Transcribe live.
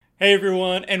Hey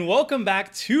everyone, and welcome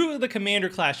back to the Commander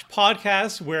Clash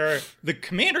podcast, where the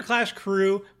Commander Clash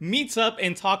crew meets up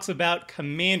and talks about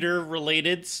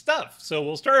Commander-related stuff. So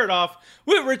we'll start it off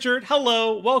with Richard.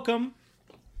 Hello, welcome.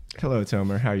 Hello,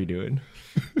 Tomer. How are you doing?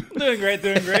 Doing great,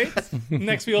 doing great.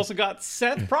 Next, we also got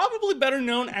Seth, probably better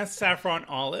known as Saffron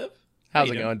Olive. How's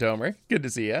it going, Tomer? Good to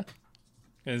see you.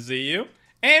 Good to see you.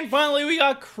 And finally, we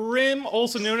got Krim,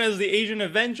 also known as the Asian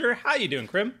Avenger. How you doing,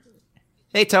 Krim?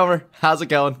 Hey, Tomer. How's it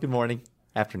going? Good morning,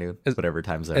 afternoon, whatever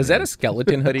time zone. Is that a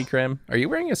skeleton hoodie, Krim? Are you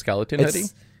wearing a skeleton hoodie?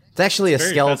 It's actually a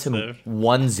very skeleton festive.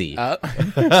 onesie. I'm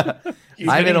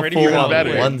getting in a ready for full-on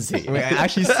better. onesie. Wait, I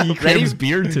actually see Krim's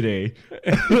beard today.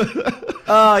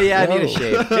 Oh, yeah, I need a Whoa.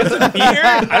 shave. It's a beard?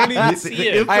 I don't even see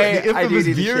it. I do His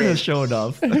need to beard shave. has shown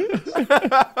up.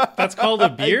 That's called a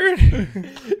beard?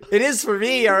 It is for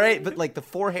me, all right? But, like, the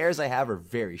four hairs I have are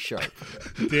very sharp.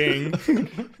 Ding.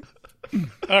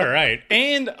 All right.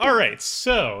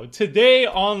 So today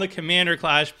on the Commander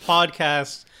Clash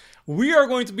podcast, we are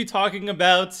going to be talking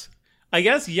about, I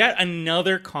guess, yet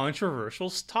another controversial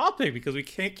topic because we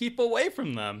can't keep away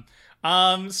from them.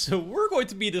 So we're going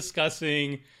to be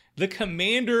discussing the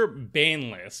Commander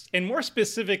ban list, and more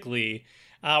specifically,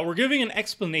 we're giving an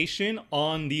explanation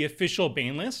on the official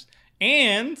ban list.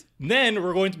 And then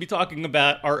we're going to be talking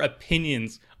about our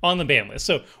opinions on the ban list.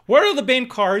 So what are the banned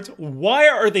cards? Why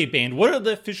are they banned? What are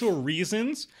the official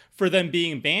reasons for them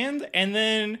being banned? And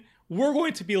then we're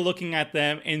going to be looking at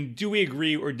them and do we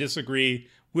agree or disagree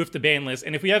with the ban list?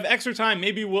 And if we have extra time,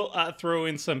 maybe we'll throw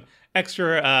in some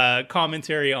extra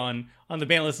commentary on the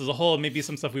ban list as a whole, and maybe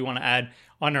some stuff we want to add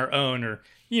on our own or,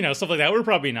 stuff like that. We're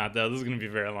probably not, though. This is going to be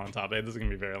a very long topic. This is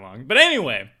going to be very long. But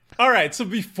anyway, all right. So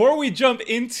before we jump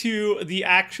into the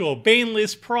actual ban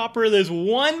list proper, there's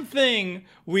one thing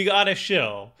we got to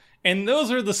show. And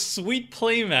those are the sweet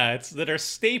playmats that are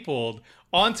stapled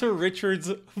onto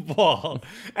Richard's wall.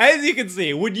 As you can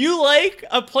see, would you like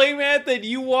a playmat that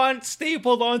you want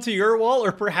stapled onto your wall,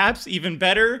 or perhaps even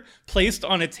better, placed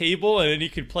on a table and then you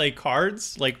could play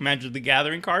cards, like Magic the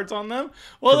Gathering cards on them?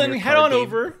 Well, From then your head card on game.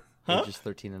 over. Huh? Ages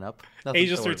 13 and up. Nothing,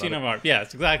 Ages don't worry 13 about and up.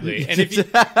 Yes, exactly. And if you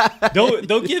don't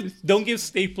give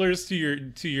staplers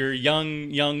to your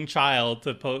young child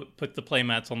to put the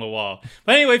playmats on the wall.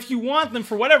 But anyway, if you want them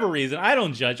for whatever reason, I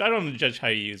don't judge how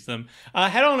you use them.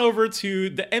 Head on over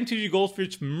to the MTG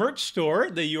Goldfish merch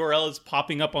store. The URL is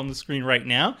popping up on the screen right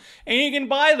now, and you can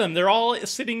buy them. They're all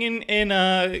sitting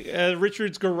in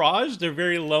Richard's garage. They're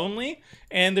very lonely.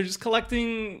 And they're just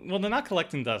collecting. Well, they're not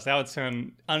collecting dust. That would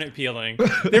sound unappealing.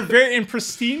 They're very in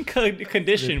pristine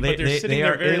condition, but they're sitting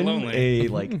there very lonely.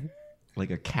 like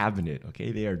a cabinet.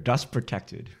 Okay, they are dust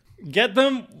protected. Get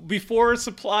them before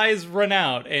supplies run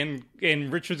out, and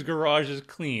Richard's garage is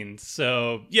cleaned.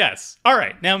 So yes. All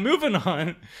right. Now moving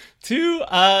on to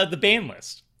the ban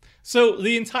list. So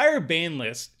the entire ban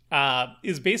list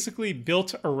is basically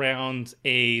built around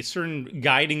a certain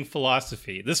guiding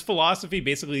philosophy. This philosophy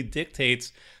basically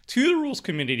dictates to the rules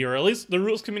committee, or at least the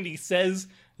rules committee says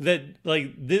that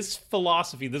this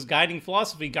philosophy, this guiding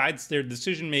philosophy, guides their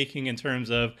decision making in terms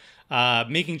of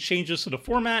making changes to the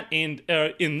format, and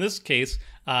in this case,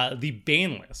 the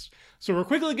ban list. So we're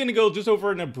quickly going to go just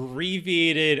over an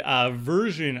abbreviated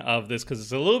version of this because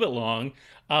it's a little bit long,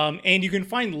 and you can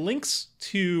find links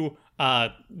to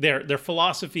their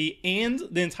philosophy and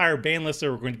the entire ban list that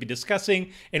we're going to be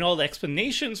discussing and all the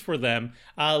explanations for them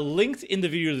linked in the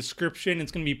video description.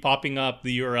 It's going to be popping up.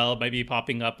 The URL might be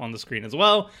popping up on the screen as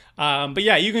well. But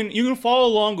yeah, you can follow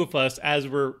along with us as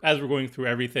we're going through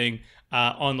everything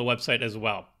on the website as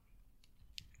well.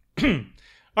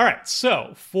 All right,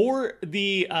 so for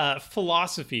the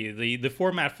philosophy, the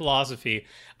format philosophy,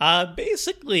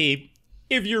 basically,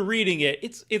 if you're reading it,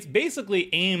 it's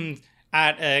basically aimed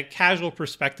at a casual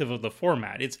perspective of the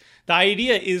format. The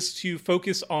idea is to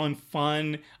focus on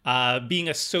fun, being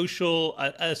a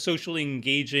socially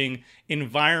engaging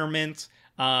environment,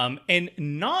 and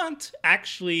not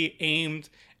actually aimed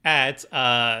at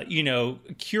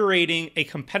curating a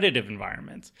competitive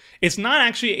environment. It's not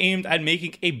actually aimed at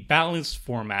making a balanced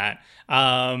format.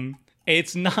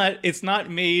 It's not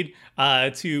made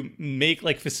to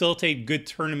facilitate good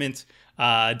tournament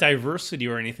diversity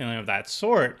or anything of that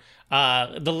sort.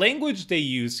 The language they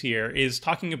use here is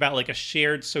talking about like a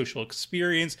shared social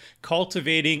experience,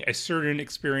 cultivating a certain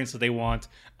experience that they want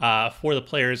for the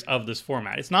players of this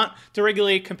format. It's not to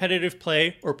regulate competitive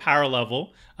play or power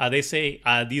level. They say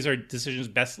these are decisions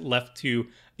best left to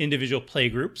individual play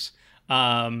groups.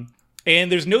 And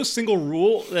there's no single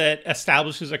rule that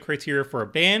establishes a criteria for a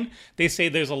ban. They say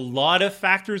there's a lot of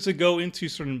factors that go into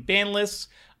certain ban lists.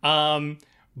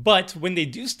 But when they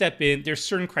do step in, there's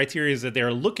certain criteria that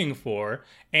they're looking for.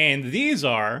 And these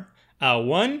are,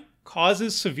 one,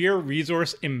 causes severe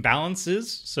resource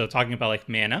imbalances. So talking about like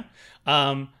mana.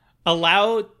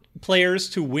 Allow players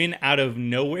to win out of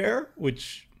nowhere,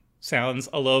 which sounds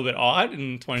a little bit odd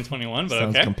in 2021, but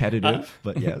Sounds okay. competitive,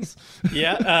 but yes.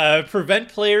 Prevent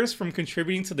players from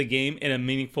contributing to the game in a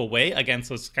meaningful way. Again,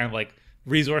 so it's kind of like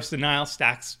resource denial,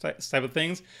 stacks type of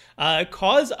things.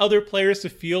 Cause other players to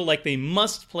feel like they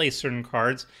must play certain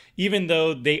cards, even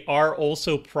though they are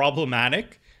also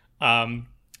problematic.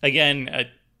 Again,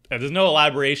 there's no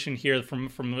elaboration here from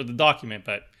the document,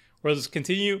 but we'll just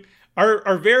continue.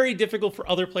 Are very difficult for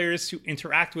other players to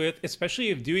interact with, especially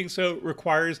if doing so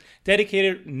requires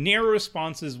dedicated, narrow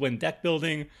responses when deck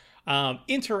building,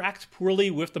 interact poorly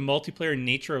with the multiplayer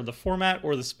nature of the format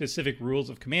or the specific rules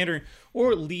of Commander,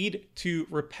 or lead to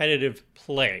repetitive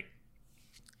play.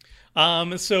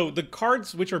 So the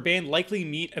cards which are banned likely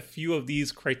meet a few of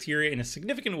these criteria in a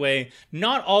significant way.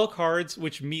 Not all cards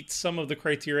which meet some of the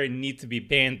criteria need to be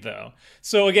banned, though.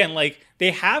 So again, like,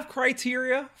 they have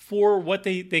criteria for what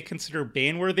they consider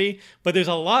ban-worthy, but there's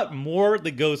a lot more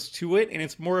that goes to it, and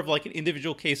it's more of like an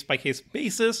individual case-by-case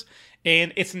basis,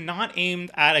 and it's not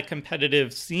aimed at a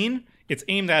competitive scene. It's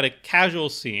aimed at a casual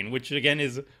scene, which again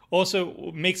is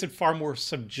also makes it far more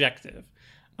subjective.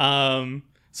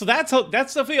 So that's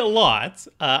definitely a lot.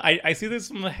 I see there's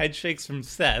some head shakes from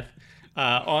Seth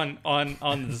on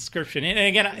the description. And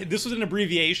again, this was an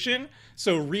abbreviation,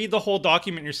 so read the whole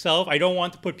document yourself. I don't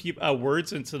want to put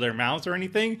words into their mouths or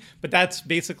anything, but that's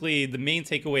basically the main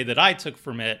takeaway that I took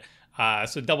from it.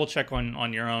 So double check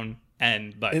on your own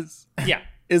end. But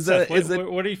Seth,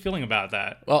 what are you feeling about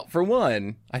that? Well, for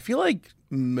one, I feel like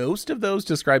most of those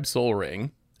describe Sol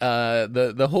Ring.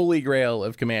 The holy grail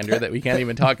of Commander that we can't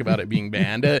even talk about it being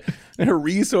banned. A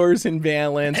resource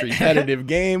imbalance, repetitive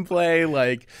gameplay,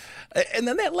 like, and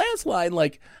then that last line,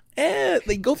 like,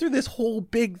 they go through this whole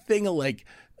big thing of like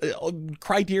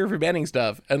criteria for banning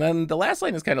stuff, and then the last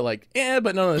line is kind of like,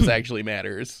 but none of this actually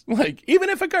matters. Like, even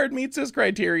if a card meets this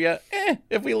criteria,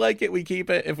 if we like it, we keep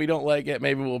it. If we don't like it,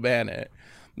 maybe we'll ban it.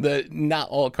 The not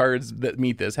all cards that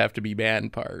meet this have to be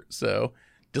banned part. So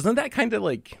doesn't that kind of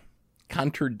like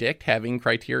contradict having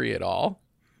criteria at all?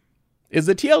 Is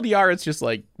the TLDR, it's just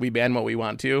like we ban what we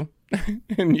want to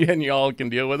and you all can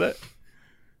deal with it?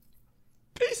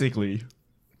 Basically.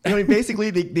 I mean,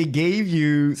 basically, they gave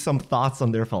you some thoughts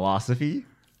on their philosophy,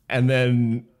 and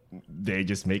then they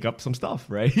just make up some stuff,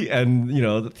 right? And,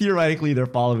 theoretically, they're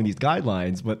following these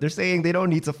guidelines, but they're saying they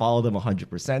don't need to follow them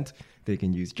 100%. They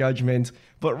can use judgment,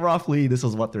 but roughly, this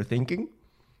is what they're thinking.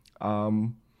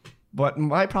 But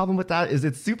my problem with that is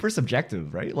it's super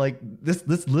subjective, right? Like,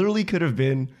 this literally could have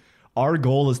been, our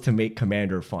goal is to make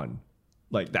Commander fun.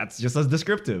 Like, that's just as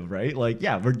descriptive, right? Like,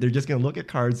 yeah, they're just going to look at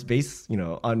cards based,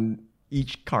 on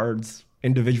each card's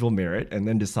individual merit and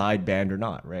then decide banned or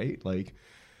not, right? Like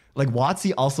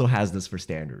WotC also has this for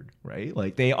Standard, right?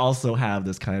 Like, they also have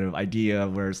this kind of idea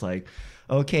where it's like,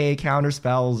 okay, counter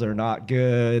spells are not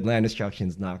good, land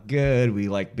destruction's not good, we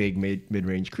like big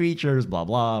mid-range creatures, blah,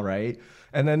 blah, right?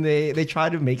 And then they try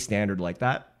to make Standard like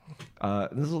that.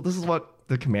 This is what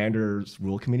the Commander's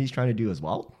Rule Committee is trying to do as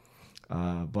well.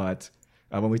 But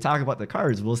when we talk about the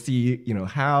cards, we'll see,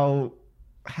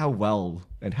 how well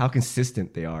and how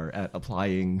consistent they are at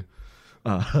applying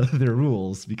their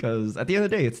rules. Because at the end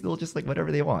of the day, it's still just like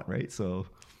whatever they want, right? So,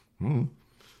 to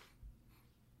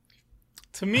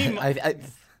me,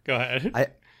 go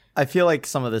ahead. I feel like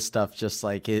some of this stuff just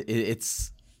like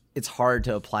it's hard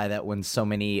to apply that when so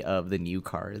many of the new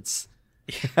cards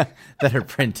that are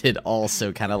printed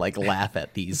also kind of like laugh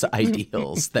at these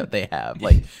ideals that they have.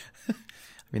 Like,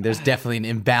 I mean, there's definitely an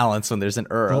imbalance when there's an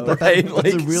Uro, well, right?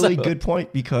 That's a really good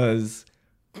point, because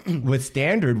with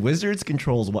Standard, Wizards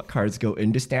controls what cards go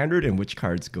into Standard and which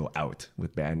cards go out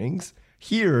with bannings.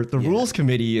 Here, the Rules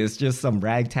Committee is just some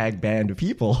ragtag band of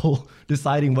people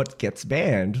deciding what gets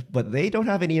banned, but they don't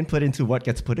have any input into what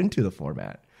gets put into the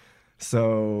format.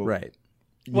 So, right.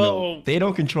 They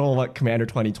don't control what Commander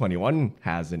 2021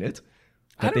 has in it,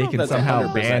 but they know if can that's somehow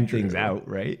 100% ban true. things out,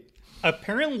 right?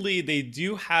 Apparently, they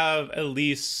do have at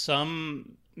least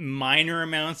some minor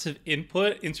amounts of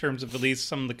input in terms of at least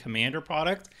some of the Commander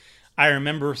product. I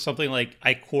remember something like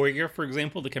Ikoria, for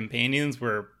example, the companions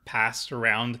were passed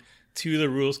around to the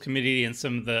Rules Committee and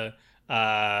some of the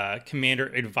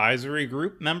Commander Advisory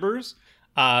Group members.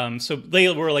 So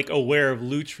they were like aware of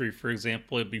Lutri, for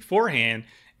example, beforehand,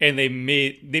 and they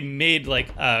made like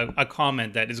a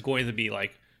comment that is going to be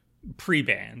like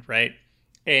pre-banned, right?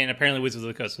 And apparently Wizards of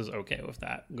the Coast is okay with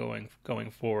that going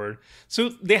forward. So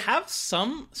they have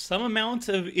some amount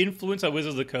of influence on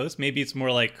Wizards of the Coast. Maybe it's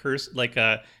more like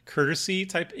a courtesy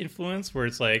type influence, where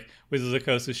it's like Wizards of the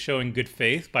Coast is showing good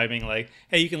faith by being like,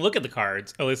 hey, you can look at the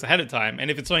cards at least ahead of time,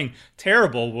 and if it's something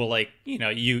terrible, we'll like, you know,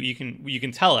 you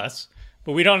can tell us,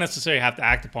 but we don't necessarily have to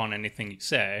act upon anything you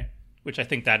say. Which I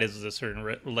think that is a certain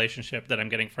relationship that I'm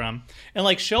getting from. And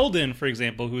like Sheldon, for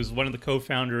example, who's one of the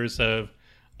co-founders of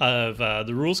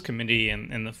the rules committee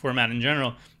and the format in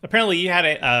general, apparently he had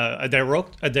a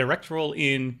direct role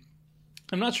in,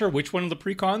 I'm not sure which one of the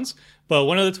precons, but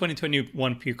one of the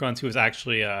 2021 precons he was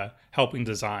actually helping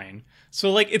design. So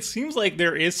like it seems like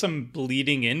there is some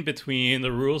bleeding in between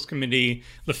the rules committee,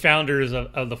 the founders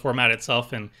of the format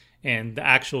itself, and the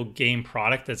actual game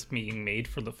product that's being made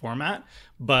for the format.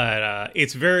 But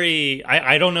it's very,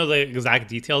 I don't know the exact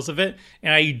details of it.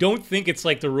 And I don't think it's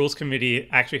like the rules committee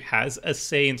actually has a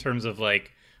say in terms of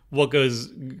like what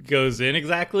goes in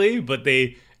exactly, but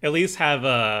they at least have,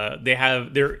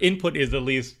 their input is at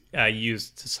least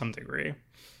used to some degree.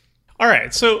 All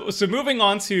right, so moving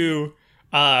on to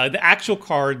the actual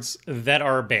cards that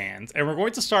are banned. And we're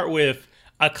going to start with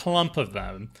a clump of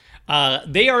them.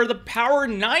 They are the Power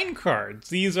 9 cards.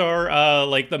 These are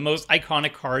like the most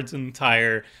iconic cards in the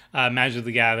entire Magic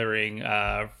the Gathering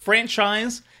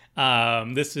franchise.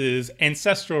 This is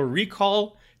Ancestral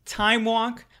Recall, Time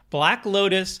Walk, Black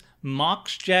Lotus,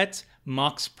 Mox Jet,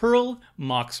 Mox Pearl,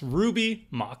 Mox Ruby,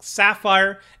 Mox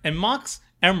Sapphire, and Mox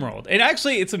Emerald. And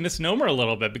actually, it's a misnomer a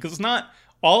little bit because it's not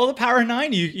all of the Power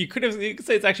 9. You could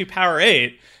say it's actually Power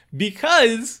 8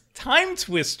 because Time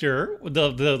Twister,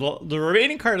 the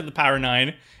remaining card of the Power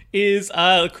 9, is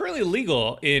currently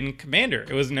illegal in Commander.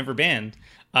 It was never banned.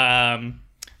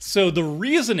 So the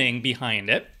reasoning behind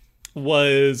it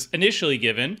was initially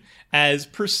given as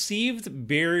perceived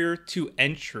barrier to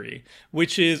entry,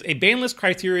 which is a ban list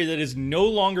criteria that is no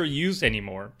longer used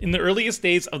anymore. In the earliest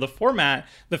days of the format,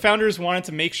 the founders wanted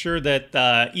to make sure that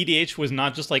EDH was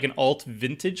not just like an alt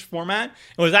vintage format.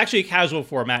 It was actually a casual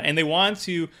format, and they wanted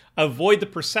to avoid the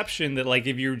perception that like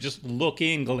if you're just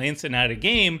looking, glancing at a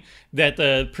game, that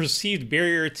the perceived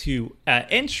barrier to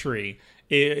entry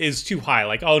is too high.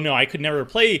 Like, oh no, I could never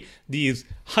play these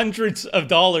hundreds of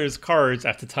dollars cards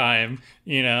at the time.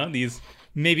 You know, these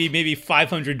maybe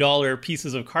 $500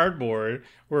 pieces of cardboard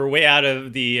were way out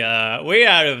of the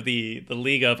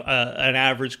league of an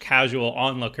average casual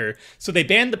onlooker. So they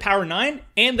banned the Power 9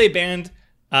 and they banned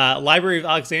Library of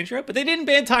Alexandria, but they didn't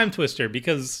ban Time Twister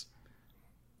because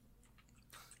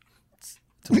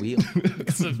It's a wheel.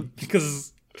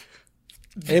 because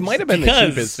it might have been the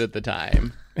cheapest at the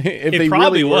time. If they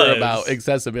probably really were was about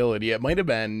accessibility, it might have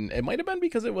been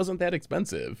because it wasn't that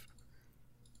expensive.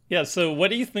 Yeah, so what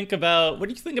do you think about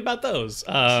those?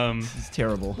 It's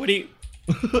terrible. What do you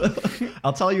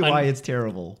I'll tell you why it's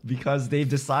terrible. Because they've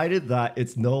decided that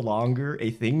it's no longer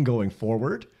a thing going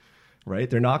forward, right?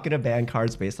 They're not going to ban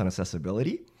cards based on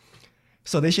accessibility.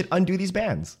 So they should undo these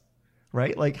bans,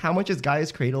 right? Like, how much is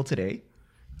Gaia's Cradle today?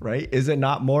 Right? Is it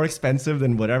not more expensive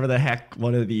than whatever the heck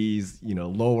one of these,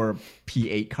 lower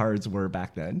P8 cards were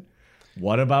back then?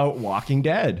 What about Walking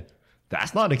Dead?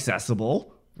 That's not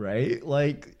accessible, right?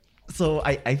 Like, so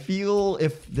I feel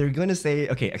if they're going to say,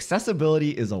 okay,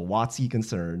 accessibility is a WotC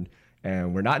concern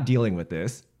and we're not dealing with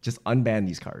this, just unban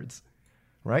these cards,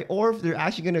 right? Or if they're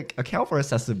actually going to account for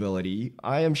accessibility,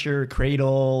 I am sure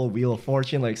Cradle, Wheel of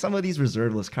Fortune, like some of these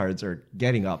reserve list cards are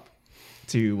getting up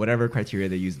to whatever criteria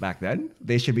they used back then.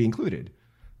 They should be included,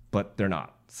 but they're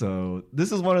not. So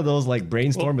this is one of those like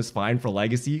Brainstorm is fine for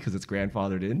Legacy because it's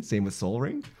grandfathered in. Same with Sol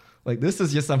Ring. Like this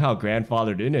is just somehow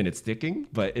grandfathered in and it's sticking,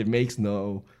 but it makes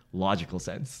no logical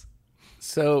sense.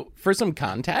 So for some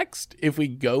context, if we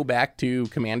go back to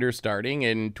Commander starting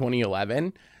in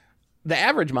 2011, the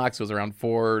average Mox was around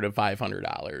 $400 to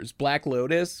 $500. Black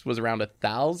Lotus was around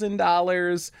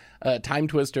 $1,000. Time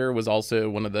Twister was also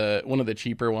one of the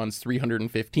cheaper ones,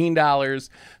 $315.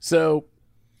 So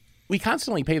we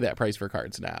constantly pay that price for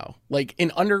cards now. Like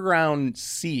in Underground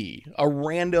Sea, a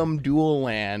random dual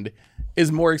land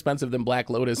is more expensive than Black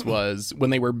Lotus was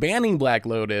when they were banning Black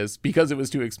Lotus because it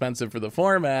was too expensive for the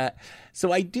format.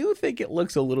 So I do think it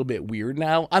looks a little bit weird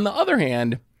now. On the other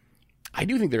hand, I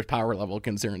do think there's power level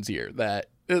concerns here that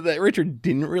Richard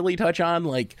didn't really touch on.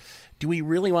 Like, do we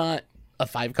really want a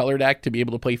 5-color deck to be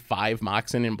able to play 5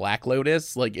 Moxen and Black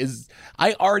Lotus. Like,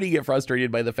 I already get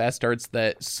frustrated by the fast starts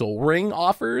that Sol Ring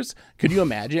offers. Could you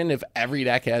imagine if every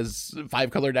deck has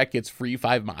 5-color deck gets free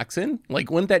 5 Moxen?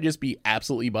 Like, wouldn't that just be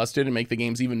absolutely busted and make the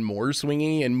games even more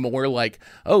swingy and more like,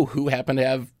 oh, who happened to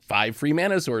have 5 free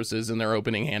mana sources in their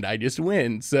opening hand, I just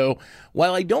win. So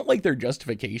while I don't like their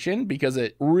justification, because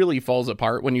it really falls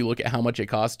apart when you look at how much it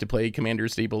costs to play Commander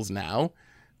staples now,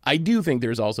 I do think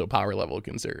there's also power level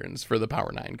concerns for the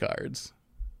Power 9 cards.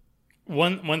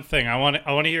 One thing I want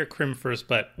to hear Krim first,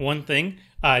 but one thing,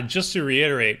 just to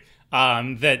reiterate,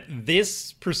 that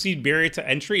this perceived barrier to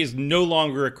entry is no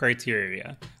longer a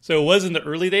criteria. So it was in the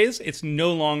early days, it's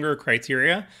no longer a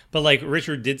criteria. But like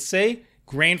Richard did say,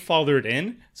 grandfathered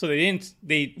in, so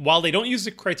while they don't use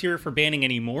the criteria for banning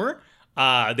anymore,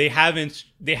 they haven't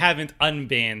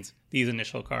unbanned these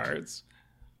initial cards.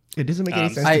 It doesn't make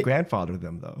any sense to grandfather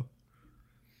them though,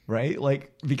 right?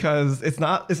 Like, because it's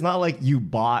not like you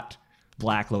bought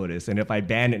Black Lotus and if I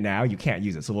ban it now, you can't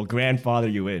use it, so we'll grandfather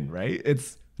you in, right?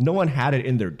 It's no one had it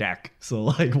in their deck, so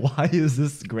like, why is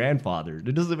this grandfathered?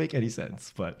 It doesn't make any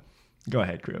sense. But go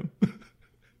ahead, Krim.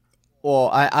 Well,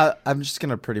 I'm just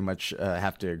gonna pretty much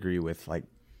have to agree with, like,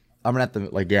 I'm gonna have to,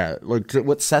 like, yeah, like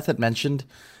what Seth had mentioned.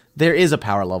 There is a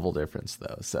power level difference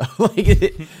though, so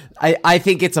like, I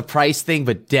think it's a price thing,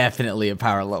 but definitely a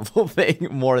power level thing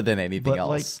more than anything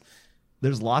else. Like,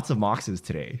 there's lots of Moxes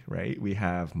today, right? We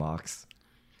have Mox,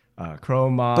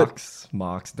 Chrome Mox,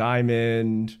 Mox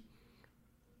Diamond.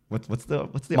 What's the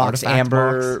Mox artifact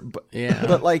Amber? Mox? Yeah,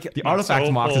 but like the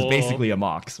artifact Mox is basically a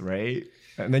Mox, right?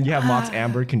 And then you have Mox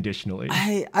Amber conditionally.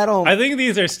 I don't. I think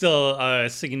these are still a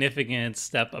significant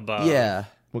step above. Yeah.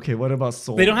 Okay, what about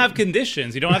Soul? They don't have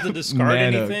conditions. You don't have to discard Mana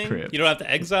anything. Crypt. You don't have to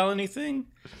exile anything.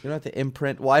 You don't have to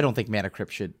imprint. Well, I don't think Mana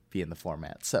Crypt should be in the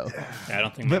format. So, Yeah, I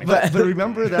don't think. But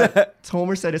remember that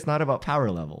Tomer said it's not about power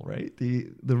level, right?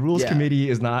 The rules committee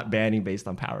is not banning based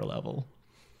on power level.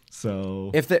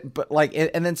 So if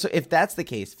that's the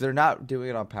case, if they're not doing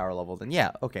it on power level, then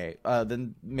yeah, okay.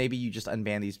 Then maybe you just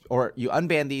unban these, or you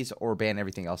unban these, or ban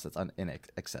everything else that's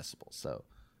inaccessible. So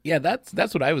yeah,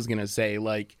 that's what I was gonna say.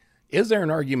 Like, is there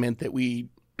an argument that we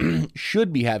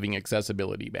should be having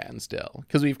accessibility bans still?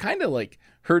 Because we've kind of like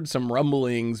heard some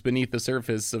rumblings beneath the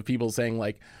surface of people saying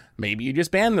like, maybe you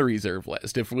just ban the reserve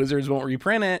list. If Wizards won't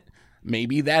reprint it,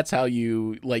 maybe that's how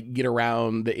you like get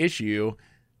around the issue.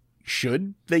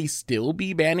 Should they still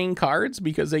be banning cards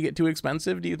because they get too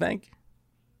expensive, do you think?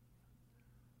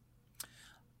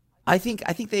 I think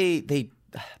they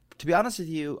to be honest with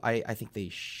you, I think they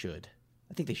should.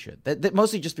 I think they should. That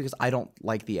mostly just because I don't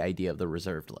like the idea of the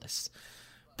reserved list.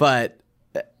 But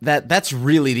that's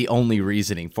really the only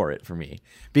reasoning for it for me.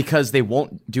 Because they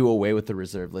won't do away with the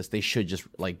reserved list. They should just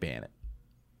like ban it.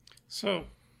 So,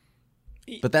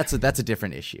 but that's a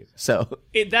different issue. So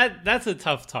that's a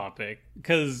tough topic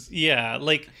because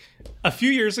like a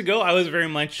few years ago, I was very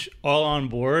much all on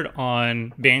board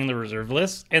on banning the reserve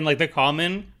list, and like the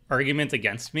common argument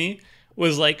against me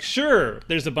was like, sure,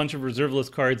 there's a bunch of reserve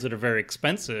list cards that are very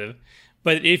expensive,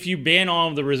 but if you ban all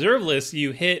of the reserve lists,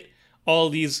 you hit all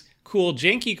these cool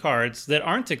janky cards that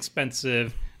aren't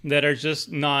expensive, that are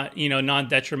just not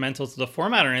detrimental to the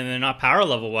format, or they're not power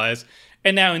level wise.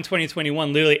 And now in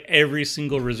 2021, literally every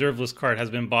single reserve list card has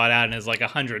been bought out and is like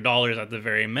 $100 at the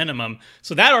very minimum.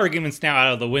 So that argument's now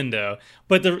out of the window.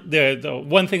 But the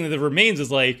one thing that remains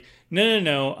is like, no,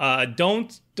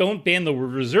 don't ban the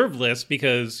reserve list,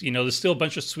 because there's still a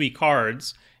bunch of sweet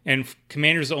cards, and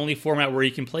Commander's the only format where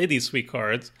you can play these sweet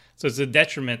cards. So it's a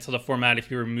detriment to the format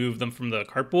if you remove them from the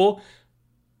card pool.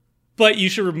 But you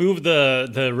should remove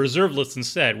the reserve list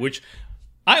instead, which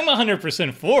I'm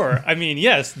 100% for. I mean,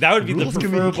 yes, that would be the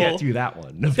preferable. Can't do that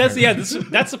one.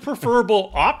 That's a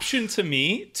preferable option to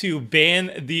me, to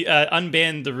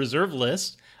unban the reserve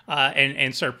list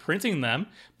and start printing them.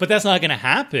 But that's not going to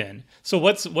happen. So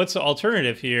what's the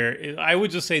alternative here? I would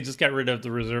just say just get rid of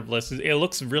the reserve list. It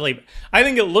looks I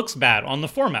think it looks bad on the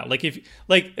format.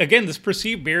 Again, this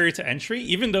perceived barrier to entry,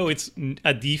 even though it's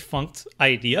a defunct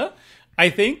idea, I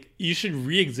think you should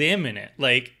re-examine it.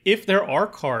 Like, if there are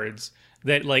cards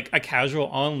that like a casual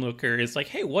onlooker is like,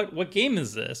 hey, what game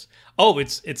is this? Oh,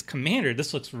 it's Commander.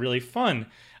 This looks really fun.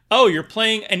 Oh, you're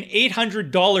playing an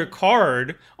 $800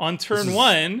 card on turn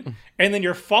one, and then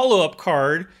your follow-up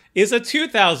card is a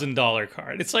 $2,000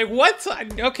 card. It's like, what?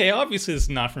 Okay, obviously this is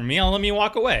not for me. Let me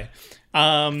walk away.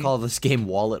 Call this game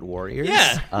Wallet Warriors.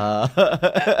 Yeah.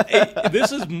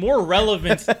 This is more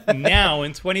relevant now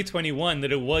in 2021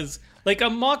 than it was like a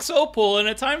Mox Opal and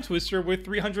a Time Twister with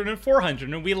 300 and 400,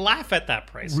 and we laugh at that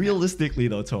price. Realistically,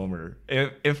 though, Tomer,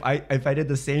 if I did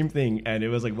the same thing and it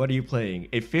was like, what are you playing?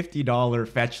 A $50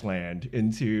 fetch land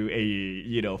into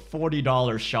a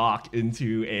 $40 shock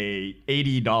into a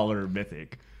 $80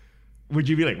 mythic, would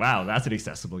you be like, wow, that's an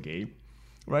accessible game?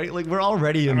 Right, like we're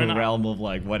already in the realm of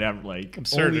like whatever, like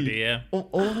absurdity.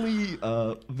 Only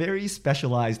very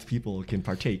specialized people can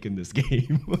partake in this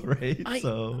game, right? I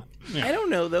don't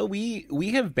know though.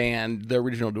 We have banned the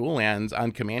original dual lands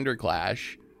on Commander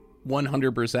Clash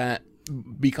 100%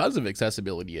 because of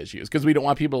accessibility issues. Because we don't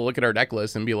want people to look at our deck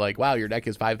list and be like, "Wow, your deck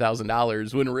is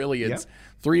 $5,000," when really it's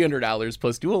 $300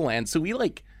 plus dual lands. So we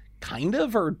like kind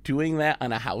of are doing that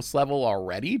on a house level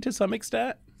already to some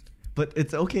extent. But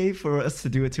it's okay for us to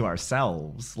do it to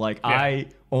ourselves. Like, I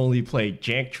only play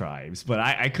Jank Tribes, but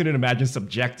I couldn't imagine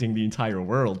subjecting the entire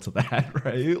world to that,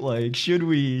 right? Like, should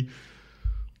we,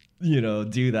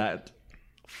 do that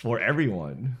for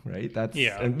everyone, right?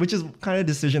 Which is kind of a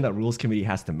decision that Rules Committee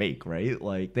has to make, right?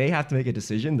 Like, they have to make a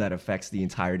decision that affects the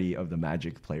entirety of the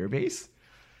Magic player base.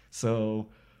 So,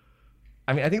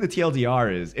 I mean, I think the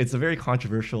TLDR it's a very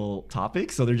controversial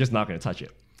topic, so they're just not going to touch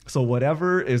it. So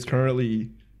whatever is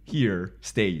currently here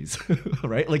stays,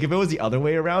 right? Like if it was the other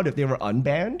way around, if they were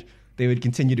unbanned, they would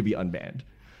continue to be unbanned,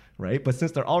 right? But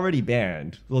since they're already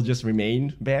banned, they'll just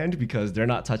remain banned because they're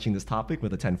not touching this topic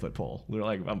with a 10-foot pole. They're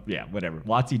like, whatever.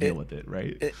 WotC deal with it,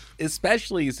 right?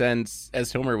 Especially since,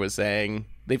 as Tomer was saying,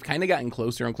 they've kind of gotten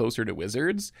closer and closer to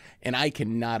Wizards, and I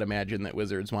cannot imagine that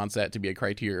Wizards wants that to be a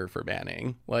criteria for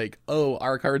banning. Like, oh,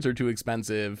 our cards are too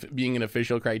expensive, being an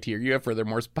official criteria for their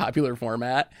more popular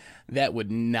format, that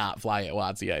would not fly at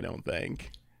WotC, I don't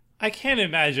think. I can't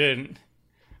imagine.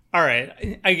 All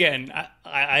right, again,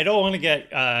 I don't want to get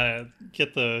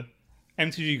the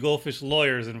MTG Goldfish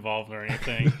lawyers involved or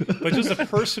anything, but just a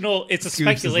personal, it's a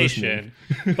speculation.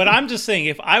 But I'm just saying,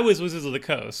 if I was Wizards of the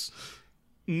Coast,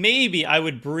 maybe I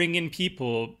would bring in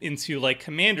people into like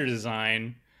Commander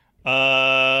design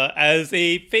as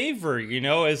a favor,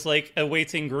 as like a way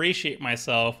to ingratiate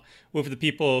myself with the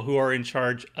people who are in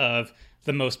charge of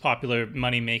the most popular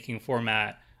money-making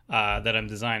format that I'm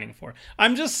designing for.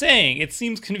 I'm just saying, it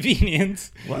seems convenient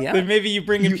that maybe you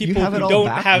bring in people who don't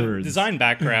have design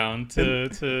background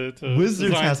to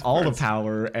Wizards has all the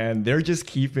power, and they're just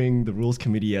keeping the Rules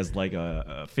Committee as like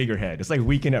a figurehead. It's like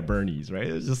Weekend at Bernie's, right?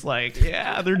 It's just like,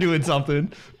 they're doing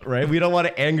something, right? We don't want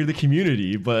to anger the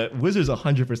community, but Wizards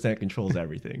 100% controls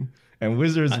everything. And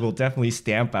Wizards will definitely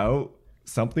stamp out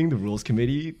something the Rules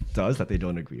Committee does that they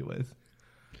don't agree with.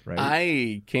 Right.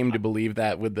 I came to believe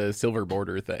that with the silver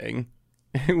border thing.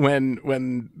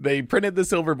 when they printed the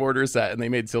silver border set and they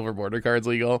made silver border cards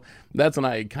legal, that's when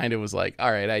I kind of was like,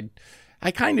 all right,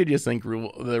 I kind of just think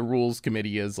the Rules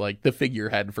Committee is like the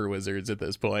figurehead for Wizards at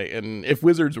this point. And if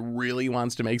Wizards really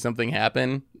wants to make something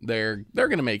happen, they're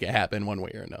going to make it happen one way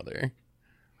or another.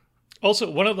 Also,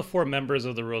 one of the 4 members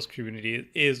of the Rules Community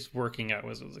is working at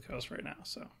Wizards of the Coast right now,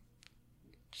 so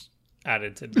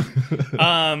added to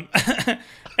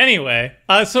anyway,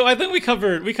 so I think we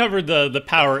covered the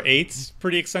Power 8s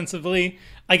pretty extensively.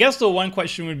 I guess the one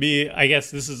question would be, I guess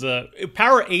this is a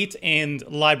Power 8 and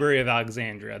Library of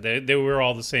Alexandria. They were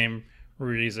all the same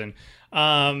reason.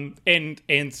 And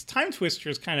Time Twister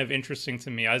is kind of interesting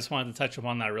to me. I just wanted to touch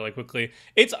upon that really quickly.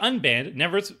 It's unbanned,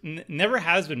 never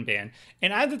has been banned.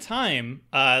 And at the time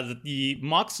the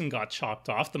Moxen got chopped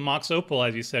off, the Mox Opal,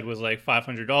 as you said, was like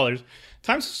 $500.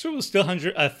 Time Twister was still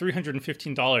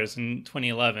 $315 in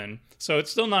 2011, so it's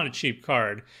still not a cheap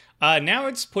card. Now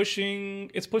it's pushing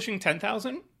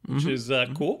 10,000, which is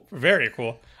cool, very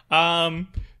cool.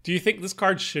 Do you think this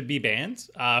card should be banned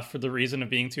for the reason of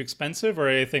being too expensive,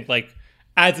 or do you think, like,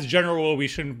 as a general rule, we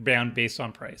shouldn't ban based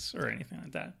on price or anything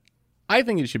like that? I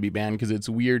think it should be banned because it's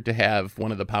weird to have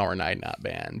one of the Power 9 not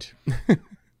banned.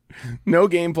 No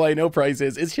gameplay, no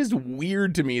prices. It's just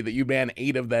weird to me that you ban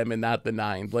 8 of them and not the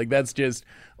 9th. Like, that's just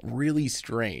really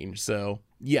strange. So,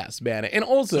 yes, ban it. And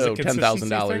also,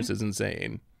 $10,000 is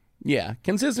insane. Yeah,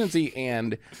 consistency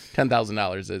and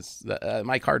 $10,000 is...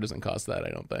 my card doesn't cost that, I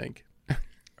don't think.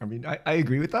 I mean, I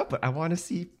agree with that, but I want to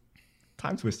see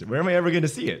Time Twister. Where am I ever going to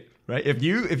see it? Right? If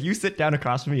you sit down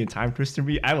across from me and Time Twister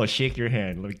me, I will shake your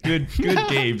hand. Like, good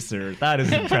game, sir. That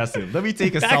is impressive. Let me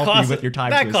take a selfie with your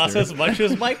Time Twister. That costs as much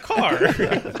as my car.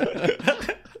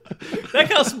 That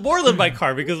costs more than my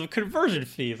car because of conversion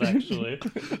fees, actually.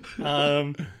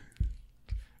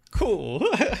 Cool.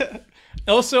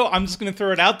 Also, I'm just going to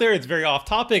throw it out there. It's very off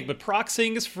topic, but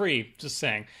proxying is free. Just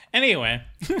saying. Anyway,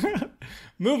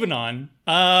 moving on.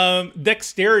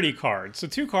 Dexterity cards. So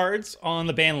 2 cards on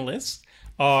the ban list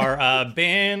are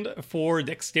banned for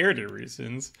dexterity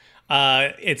reasons.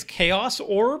 It's Chaos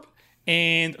Orb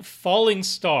and Falling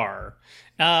Star.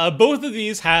 Both of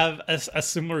these have a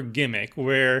similar gimmick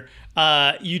where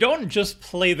you don't just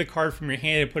play the card from your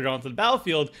hand and put it onto the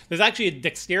battlefield. There's actually a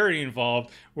dexterity involved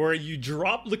where you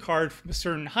drop the card from a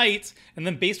certain height, and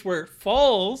then based where it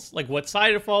falls, like what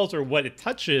side it falls or what it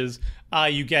touches,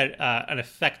 you get an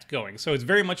effect going. So it's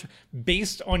very much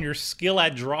based on your skill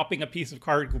at dropping a piece of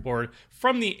cardboard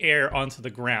from the air onto the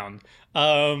ground.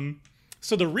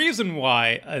 So the reason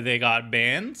why they got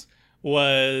banned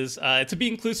was to be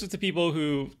inclusive to people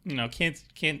who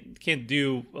can't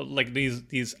do like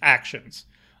these actions.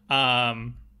 I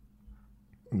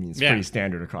mean, it's pretty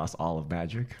standard across all of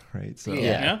Magic, right? So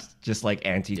just like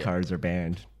anti cards are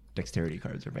banned, dexterity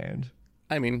cards are banned.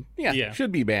 I mean,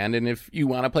 should be banned. And if you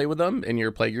want to play with them and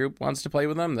your play group wants to play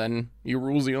with them, then you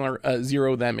rule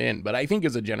zero them in. But I think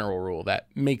as a general rule, that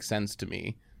makes sense to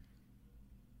me.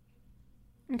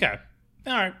 Okay.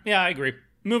 All right. Yeah, I agree.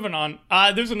 Moving on.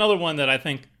 There's another one that I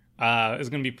think is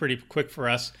going to be pretty quick for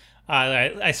us.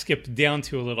 I skipped down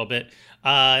to a little bit.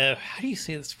 How do you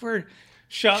say this word?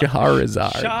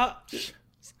 Shahrazad.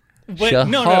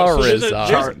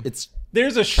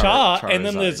 There's a Shah, and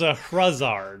then there's a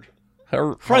Hrazard.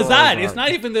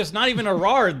 Hrazad. There's not even a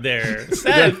Rard there.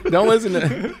 Seth. Don't listen to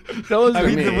me.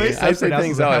 The way I say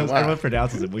things how everyone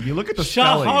pronounces it. When you look at the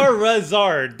spelling,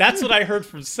 Shahrazad. That's what I heard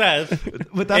from Seth.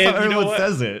 But that's how everyone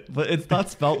says it. But it's not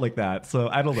spelt like that. So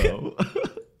I don't know.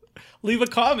 Leave a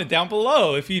comment down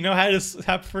below if you know how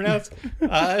to pronounce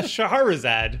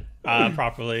Shahrazad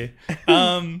properly.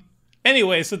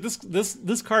 Anyway, so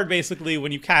this card basically,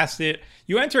 when you cast it,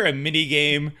 you enter a mini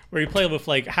game where you play with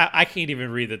I can't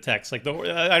even read the text. Like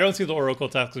I don't see the Oracle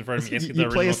text in front of me. You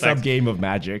play a sub game of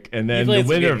Magic, and then the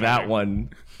winner of that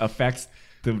one affects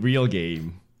the real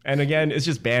game. And again, it's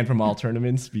just banned from all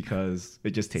tournaments because it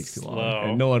just takes too long,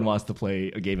 and no one wants to play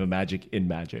a game of Magic in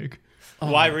Magic.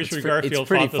 Why Richard Garfield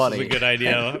thought this was a good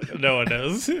idea, no one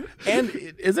knows.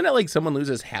 And isn't it like someone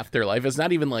loses half their life? It's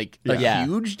not even like a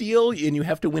huge deal, and you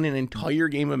have to win an entire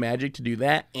game of Magic to do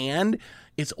that. And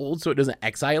it's old, so it doesn't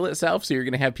exile itself. So you're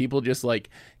going to have people just like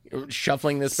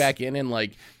shuffling this back in and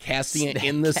like casting it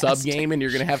in the sub game, and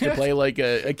you're going to have to play like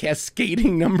a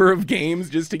cascading number of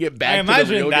games just to get back to the real game.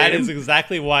 I imagine that is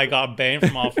exactly why I got banned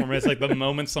from all formats. Like the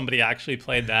moment somebody actually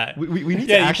played that. We need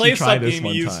to actually try this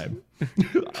one time.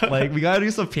 Like we gotta do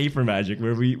some paper Magic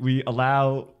where we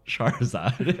allow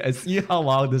Charizard and see how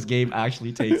long this game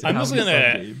actually takes. I'm just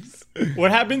gonna.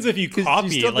 What happens if you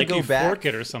copy it, like you fork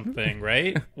it or something,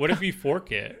 right? What if you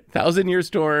fork it? 1,000-Year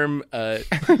Storm,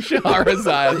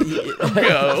 Charizard,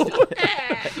 go.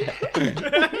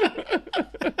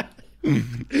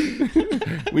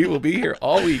 We will be here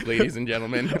all week, ladies and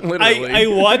gentlemen. Literally. I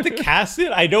want to cast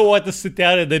it. I don't want to sit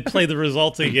down and then play the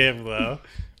resulting game though.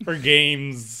 For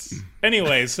games.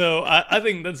 Anyway, so I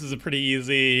think this is a pretty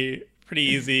easy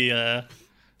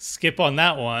skip on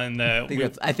that one.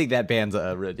 I think that band's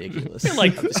ridiculous.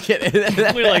 Like, I'm just kidding.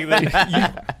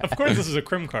 Of course, this is a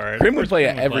Crim card. Crim would play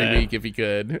it every week if he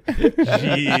could.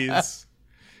 Jeez.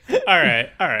 All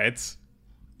right.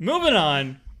 Moving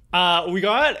on. We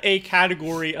got a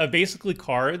category of basically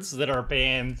cards that are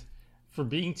banned for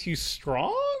being too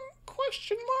strong.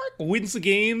 Wins the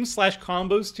game /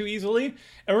 combos too easily,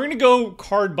 and we're gonna go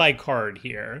card by card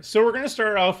here. So we're gonna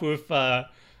start off with a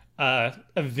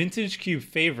Vintage Cube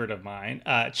favorite of mine,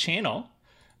 Channel.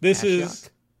 This is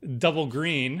double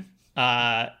green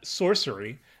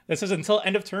sorcery that says until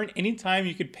end of turn, anytime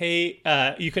you could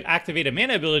activate a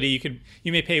mana ability,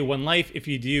 you may pay 1 life. If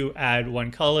you do, add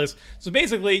 1 colorless. So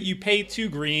basically, you pay 2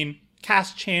 green,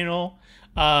 cast Channel,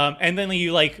 and then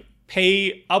you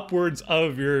pay upwards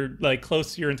of your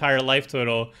close to your entire life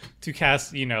total to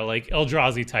cast,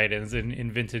 Eldrazi Titans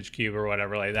in Vintage Cube or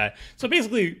whatever like that. So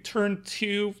basically, turn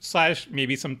 2 /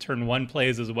 maybe some turn 1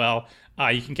 plays as well.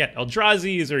 You can get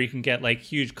Eldrazi's, or you can get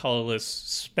huge colorless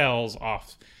spells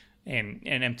off and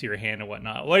empty your hand and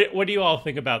whatnot. What do you all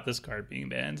think about this card being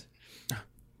banned?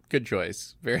 Good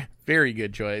choice. Very, very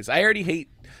good choice. I already hate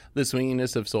the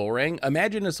swinginess of Sol Ring.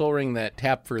 Imagine a Sol Ring that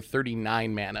tapped for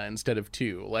 39 mana instead of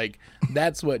 2.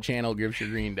 That's what Channel gives your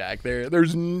green deck.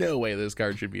 There's no way this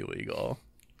card should be legal.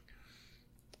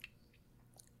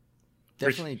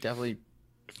 Definitely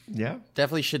Yeah.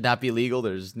 Definitely should not be legal.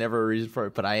 There's never a reason for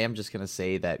it, but I am just gonna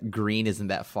say that green isn't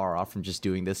that far off from just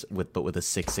doing this with a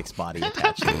 6/6 body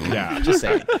attached. Yeah. Just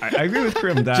saying. I agree with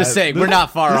Krim that Just saying, we're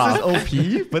not far off. This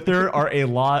is OP, but there are a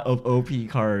lot of OP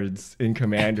cards in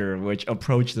Commander which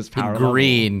approach this power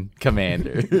Green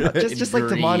commander. level. Just like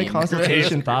Demonic Green.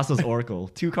 Consultation, Thassa's Oracle,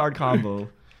 2-card combo,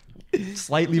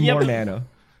 slightly Yeah, more but- mana.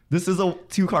 This is a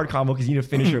 2-card combo because you need to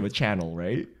finish it with Channel,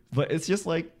 right? But it's just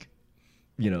like,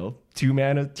 2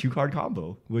 mana, 2-card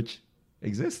combo, which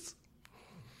exists.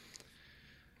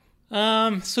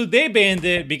 So they banned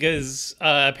it because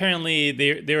apparently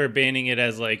they were banning it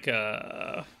as like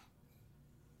probably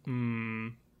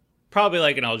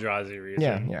like an Eldrazi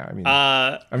reason. Yeah.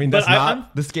 I mean, but that's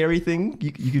not the scary thing.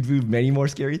 You could do many more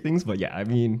scary things, but yeah, I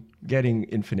mean, getting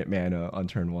infinite mana on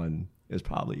turn 1 is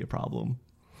probably a problem.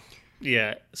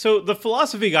 Yeah. So the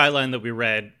philosophy guideline that we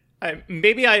read,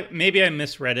 maybe I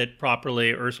misread it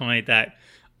properly or something like that.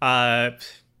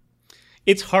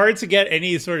 It's hard to get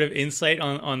any sort of insight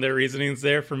on their reasonings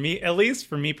there. For me, at least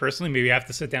for me personally, maybe I have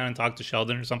to sit down and talk to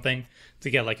Sheldon or something to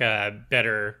get like a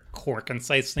better, core,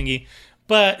 concise thingy.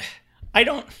 But I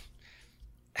don't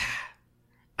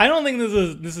think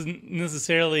this is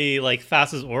necessarily like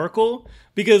Thassa's Oracle,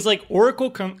 because like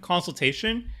Oracle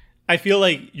Consultation, I feel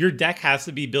like your deck has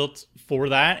to be built for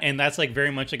that, and that's like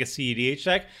very much like a CEDH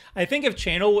deck. I think if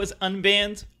Channel was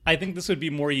unbanned, I think this would be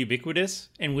more ubiquitous,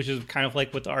 and which is kind of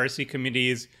like what the RC committee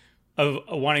is of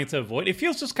wanting to avoid. It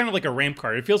feels just kind of like a ramp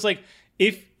card. It feels like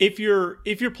if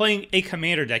you're playing a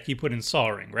commander deck, you put in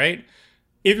Sol Ring, right?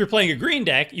 If you're playing a green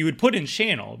deck, you would put in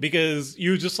Channel, because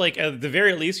you just like at the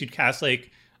very least you'd cast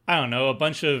like, I don't know, a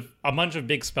bunch of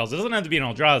big spells. It doesn't have to be an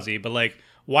Eldrazi, but like,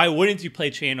 why wouldn't you play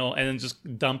Channel and then just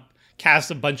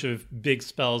cast a bunch of big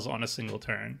spells on a single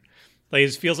turn? Like,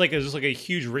 it feels like it's just like a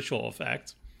huge ritual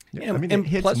effect. Yeah, I mean, it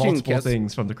hits multiple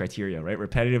things from the criteria, right?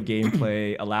 Repetitive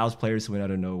gameplay, allows players to win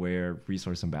out of nowhere,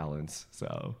 resource imbalance.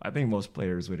 So I think most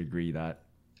players would agree that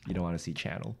you don't want to see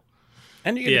Channel.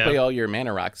 And you get to play all your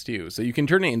mana rocks too, so you can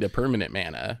turn it into permanent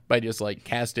mana by just like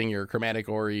casting your Chromatic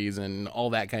Oris and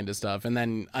all that kind of stuff. And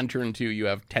then on turn 2, you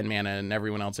have 10 mana, and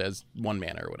everyone else has 1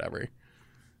 mana or whatever.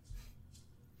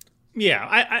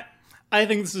 Yeah, I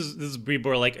think this is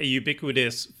more like a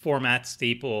ubiquitous format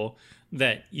staple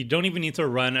that you don't even need to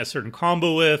run a certain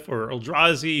combo with or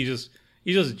Eldrazi.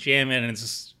 You just jam it and it's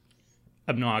just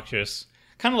obnoxious,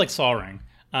 kind of like Sol Ring.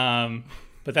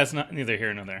 But that's not neither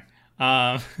here nor there.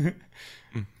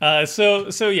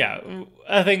 So yeah,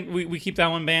 I think we keep that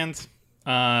one banned.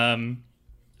 And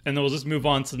then we'll just move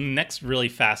on to the next really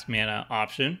fast mana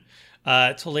option,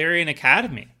 Tolarian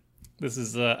Academy. This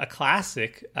is a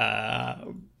classic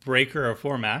breaker of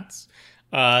formats.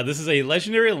 This is a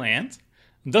legendary land.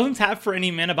 It doesn't tap for any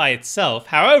mana by itself.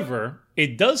 However,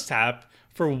 it does tap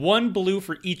for 1 blue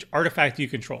for each artifact you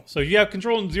control. So if you have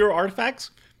control of 0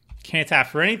 artifacts, can't tap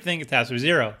for anything, it taps for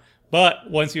 0. But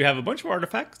once you have a bunch of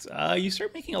artifacts, you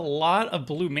start making a lot of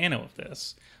blue mana with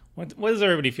this. What does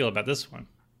everybody feel about this one?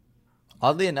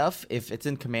 Oddly enough, if it's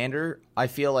in Commander, I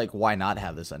feel like why not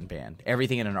have this unbanned?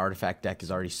 Everything in an artifact deck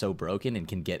is already so broken and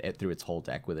can get it through its whole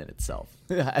deck within itself.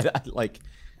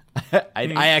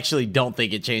 I actually don't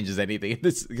think it changes anything.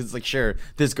 This because like sure,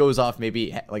 this goes off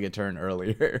maybe like a turn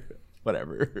earlier.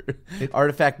 Whatever.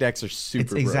 Artifact decks are super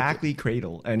It's exactly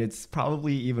Cradle, and it's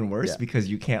probably even worse because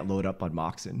you can't load up on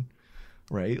Moxen,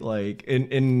 right? Like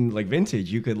in like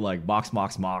Vintage, you could like mox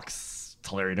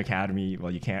Tolarian Academy.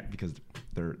 Well, you can't because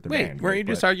they're banned. Were you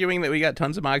just arguing that we got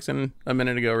tons of Moxen a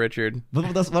minute ago, Richard?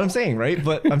 But that's what I'm saying, right?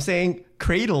 But I'm saying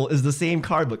Cradle is the same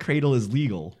card, but Cradle is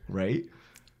legal, right?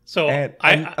 So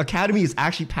and Academy is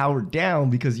actually powered down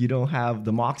because you don't have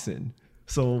the Moxen.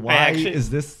 So why is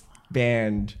this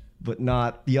banned but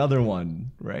not the other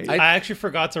one, right? I actually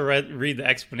forgot to read the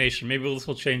explanation. Maybe this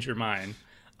will change your mind.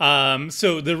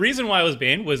 So the reason why it was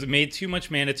banned was it made too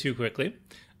much mana too quickly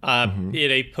in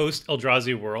a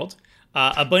post-Eldrazi world.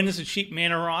 Abundance of cheap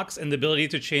mana rocks and the ability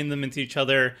to chain them into each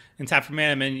other and tap for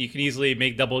mana, and you can easily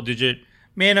make double-digit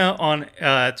mana on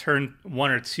turn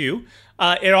 1 or 2.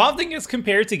 It often gets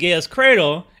compared to Gaia's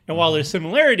Cradle, and while there's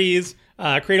similarities,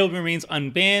 Cradle remains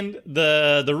unbanned.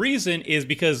 The reason is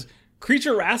because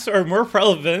creature wraths are more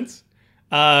prevalent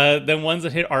than ones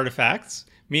that hit artifacts,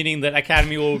 meaning that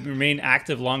Academy will remain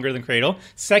active longer than Cradle.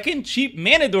 Second, cheap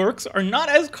mana dorks are not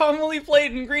as commonly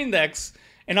played in green decks,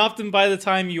 and often by the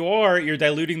time you're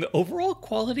diluting the overall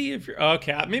quality of your...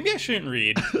 Okay, maybe I shouldn't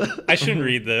read. I shouldn't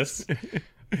read this.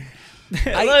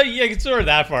 Yeah, it's sort of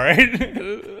that far,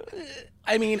 right?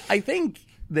 I mean, I think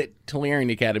that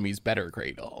Tolarian Academy is better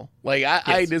Cradle. Like,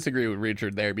 I disagree with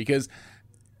Richard there because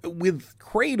with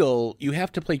Cradle, you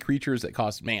have to play creatures that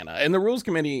cost mana. And the rules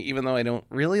committee, even though I don't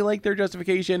really like their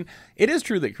justification, it is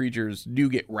true that creatures do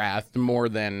get wrathed more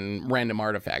than random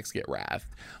artifacts get wrathed.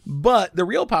 But the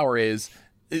real power is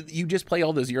you just play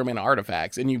all the 0 mana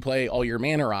artifacts and you play all your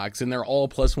mana rocks and they're all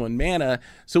 +1 mana.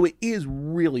 So it is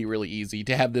really, really easy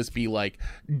to have this be like,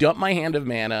 dump my hand of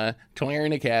mana,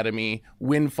 Tolarian Academy,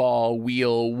 Windfall,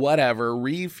 Wheel, whatever,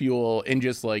 refuel, and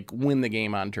just like win the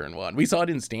game on turn 1. We saw it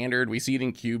in Standard, we see it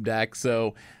in Cube deck,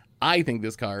 so I think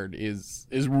this card is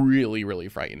really, really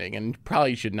frightening and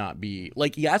probably should not be.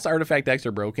 Like, yes, artifact decks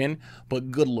are broken,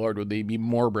 but good lord, would they be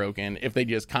more broken if they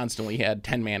just constantly had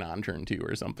 10 mana on turn 2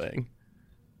 or something.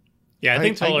 Yeah, I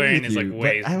think Tolarian is like you,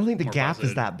 way. I don't think the more gap busted.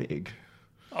 is that big.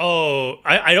 Oh,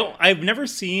 I don't. I've never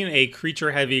seen a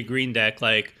creature heavy green deck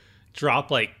like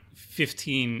drop like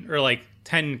 15 or like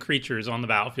 10 creatures on the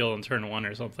battlefield in turn 1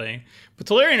 or something. But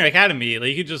Tolarian Academy,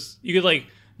 like you could like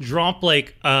drop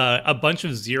like a bunch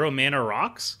of 0 mana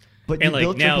rocks. But you and like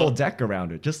built now, your whole deck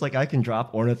around it. Just like I can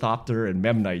drop Ornithopter and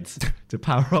Memnites to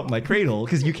power up my Cradle,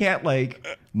 because you can't like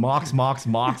Mox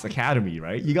Academy,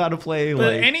 right? You got to play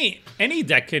but like any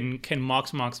deck can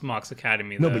Mox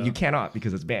Academy. no, though. but you cannot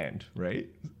because it's banned, right?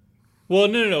 Well,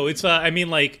 no. It's I mean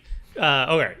like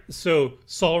okay. So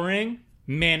Sol Ring,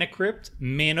 Mana Crypt,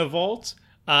 Mana Vault,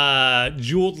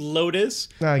 Jeweled Lotus,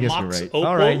 I guess Mox you're right. Opal,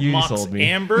 All right, you Mox sold me.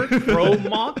 Amber, Pro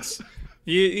Mox.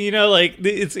 You know like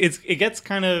it gets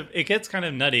kind of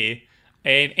nutty.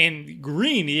 And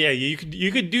green, yeah, you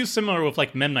could do similar with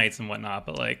like Memnites and whatnot,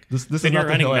 but like This is then you're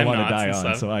not the running hill I want to Memnots die and on,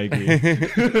 stuff. so I agree.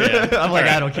 Yeah. I'm like,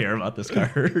 All I don't care about this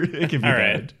card. It can be All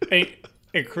banned. right.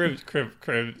 Hey, Crib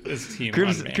is team on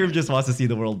man. Crib just wants to see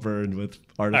the world burned with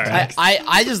artifacts.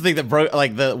 I just think that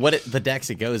the decks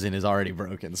it goes in is already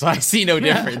broken, so I see no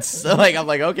difference. So like I'm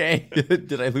like, okay,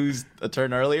 did I lose a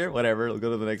turn earlier? Whatever, we'll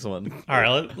go to the next one. All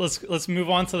right, let's move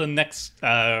on to the next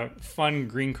fun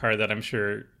green card that I'm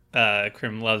sure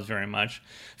Crim loves very much.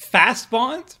 Fast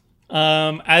Bond,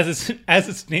 as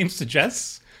its name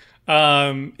suggests,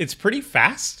 it's pretty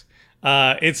fast.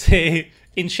 It's a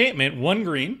enchantment, 1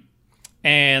 green.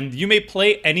 And you may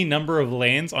play any number of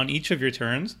lands on each of your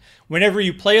turns. Whenever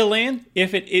you play a land,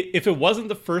 if it wasn't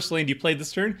the first land you played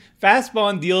this turn, Fast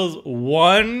Bond deals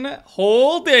 1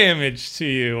 whole damage to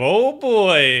you. Oh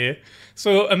boy.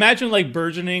 So imagine like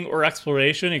Burgeoning or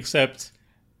Exploration, except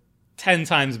 10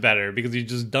 times better, because you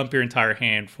just dump your entire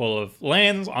hand full of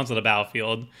lands onto the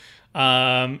battlefield.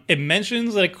 It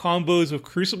mentions like combos with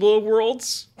Crucible of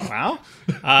Worlds. Wow.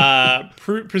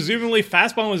 Presumably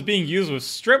Fast Bond was being used with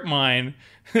Strip Mine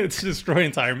to destroy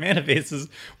entire mana bases,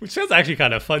 which sounds actually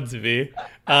kind of fun to me.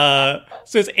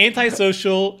 So it's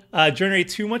antisocial, generate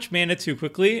too much mana too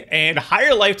quickly, and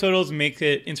higher life totals make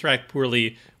it interact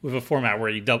poorly with a format where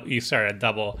you start at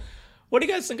double. What do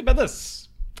you guys think about this?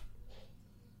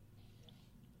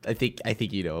 I think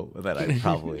you know that I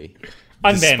probably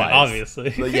Unban it, despise.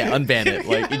 obviously. But yeah, unban it.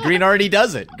 Like green already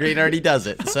does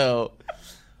it. So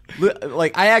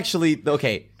like I actually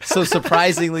okay. So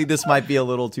surprisingly, this might be a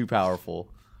little too powerful,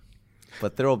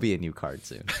 but there will be a new card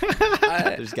soon.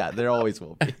 There always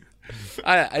will be.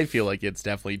 I feel like it's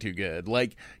definitely too good.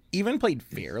 Like, even played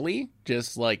fairly,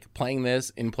 just like playing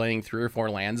this and playing 3 or 4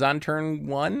 lands on turn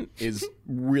 1 is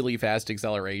really fast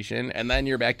acceleration. And then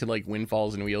you're back to like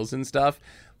windfalls and wheels and stuff.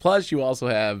 Plus, you also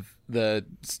have the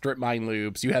strip mine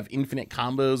loops. You have infinite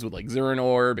combos with like Zurin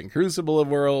Orb and Crucible of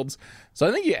Worlds. So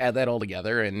I think you add that all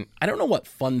together, and I don't know what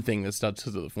fun thing this does to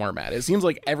the format. It seems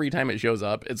like every time it shows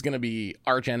up, it's going to be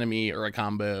arch enemy or a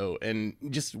combo, and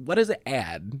just what does it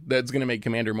add that's going to make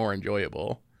Commander more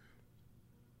enjoyable?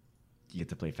 You get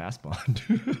to play Fast Bond,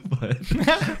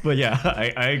 but yeah,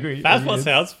 I agree. Fast I mean, Bond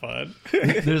sounds fun.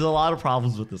 there's a lot of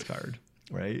problems with this card,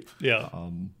 right? Yeah.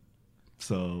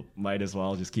 So might as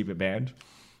well just keep it banned.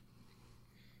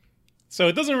 So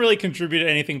it doesn't really contribute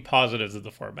anything positive to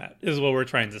the format, is what we're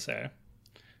trying to say.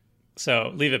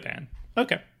 So leave it banned.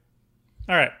 Okay.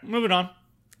 All right, moving on.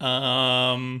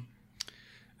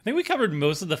 I think we covered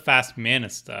most of the fast mana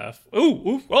stuff.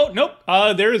 Oh,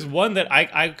 nope. There is one that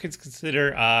I could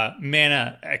consider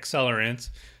mana accelerant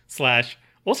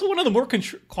 / also one of the more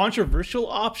controversial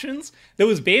options that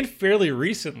was banned fairly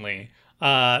recently.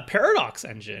 Paradox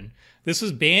Engine. This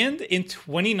was banned in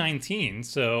 2019,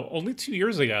 so only 2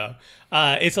 years ago.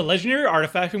 It's a legendary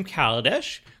artifact from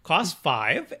Kaladesh, costs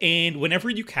 5, and whenever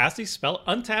you cast a spell,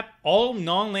 untap all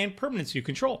non-land permanents you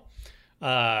control.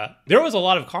 There was a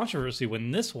lot of controversy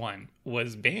when this one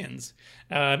was banned.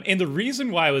 And the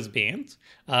reason why it was banned,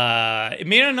 it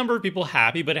made a number of people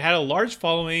happy, but it had a large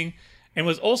following and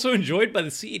was also enjoyed by the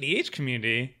CEDH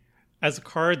community as a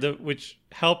card which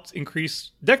helped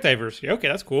increase deck diversity. Okay,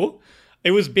 that's cool.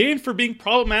 It was banned for being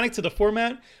problematic to the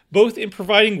format, both in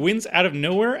providing wins out of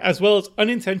nowhere as well as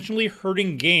unintentionally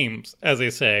hurting games, as they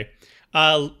say.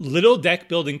 Little deck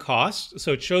building costs,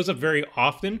 so it shows up very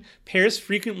often. Pairs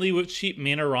frequently with cheap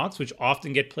mana rocks, which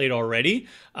often get played already.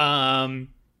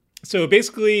 So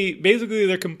basically,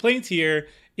 their complaint here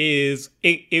is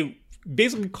it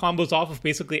basically combos off of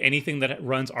basically anything that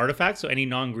runs artifacts, so any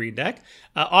non-green deck.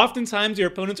 Oftentimes, your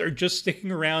opponents are just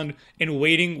sticking around and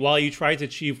waiting while you try to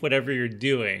achieve whatever you're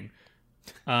doing.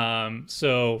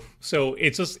 So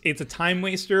it's a time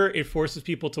waster. It forces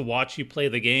people to watch you play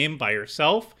the game by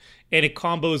yourself, and it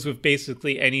combos with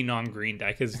basically any non-green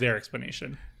deck. Is their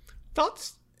explanation.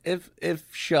 Thoughts? If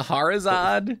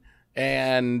Shahrazad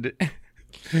and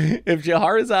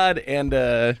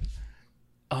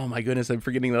oh my goodness, I'm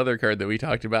forgetting the other card that we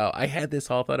talked about. I had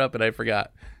this all thought up and I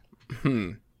forgot.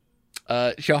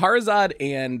 Shahrazad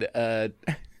and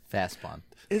Fastbond.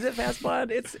 is it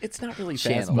Fastbond? It's not really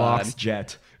Channel. Fastbond. Mox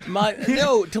Jet.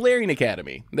 No, Tolarian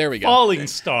Academy. There we go. Falling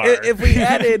Star. If we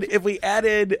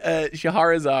added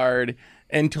Shahrazad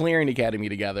and Tolarian Academy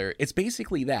together, it's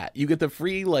basically that. You get the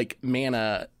free like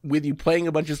mana with you playing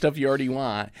a bunch of stuff you already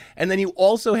want, and then you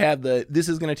also have this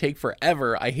is going to take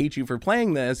forever. I hate you for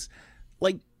playing this.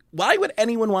 Like, why would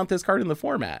anyone want this card in the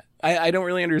format? I don't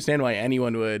really understand why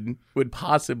anyone would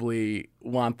possibly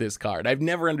want this card. I've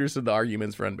never understood the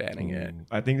arguments for unbanning it.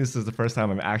 I think this is the first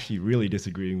time I'm actually really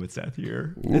disagreeing with Seth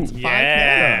here. It's 5 mana.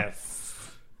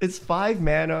 Yes. It's 5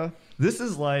 mana. This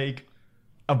is like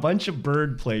a bunch of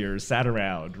bird players sat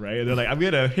around, right? And they're like, I'm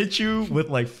going to hit you with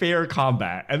like fair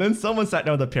combat. And then someone sat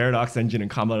down with the Paradox Engine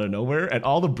and come out of nowhere, and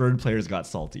all the bird players got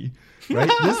salty, right?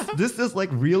 This is like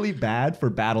really bad for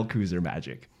Battle Cruiser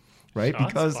Magic, right? Shots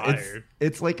because fired.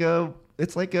 it's like a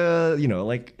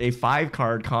like a 5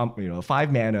 card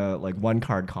 5 mana like 1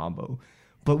 card combo.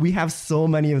 But we have so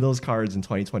many of those cards in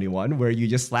 2021 where you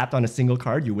just slapped on a single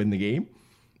card, you win the game.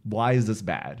 Why is this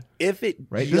bad? If it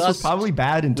Right? just This was probably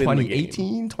bad in win the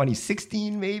 2018,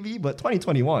 2016 maybe, but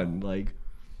 2021, like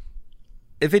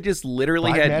if it just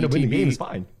literally 5 had mana win the game is ETB,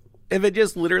 fine. if it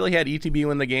just literally had ETB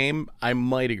win the game, I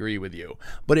might agree with you.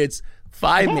 But it's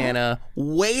 5 mana,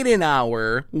 wait an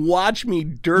hour, watch me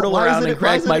dirtle Why is around it- and why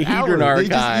crack is it my an hour? Hedron They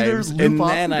just either archives, loop and off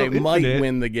then and I go might infinite.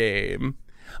 win the game.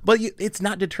 But it's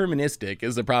not deterministic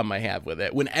is the problem I have with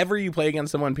it. Whenever you play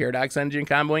against someone Paradox Engine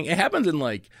comboing, it happens in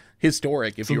like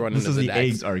Historic if you run This into is the the decks.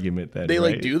 eggs argument then, They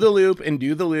right? like do the loop and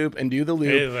do the loop and do the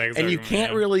It is loop, eggs and you argument,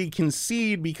 can't yeah. really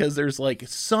concede because there's like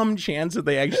some chance that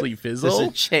they actually There's fizzle.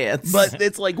 a chance. But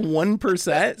it's like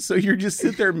 1%, so you're just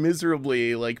sit there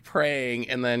miserably like praying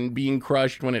and then being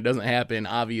crushed when it doesn't happen,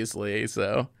 obviously.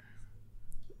 So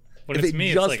But if it's it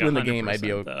me, just it's like win the game,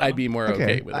 100%, though. I'd be more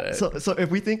okay with it. So if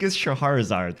we think it's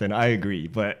Shahrazad, then I agree,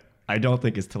 but I don't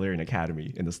think it's Tolarian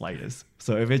Academy in the slightest.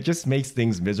 So if it just makes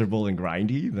things miserable and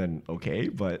grindy, then okay.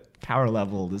 But power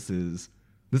level, this is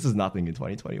nothing in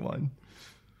 2021.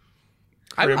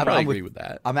 I would I'm probably with- agree with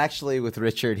that. I'm actually with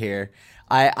Richard here.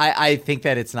 I think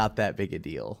that it's not that big a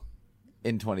deal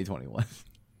in 2021.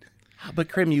 But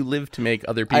Krim, you live to make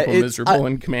other people miserable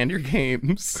in Commander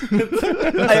games.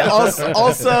 I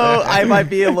also I might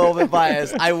be a little bit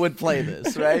biased. I would play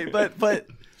this, right? But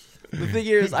the thing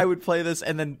here is I would play this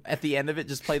and then at the end of it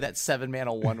just play that 7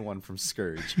 mana 1/1 from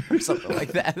Scourge or something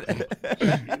like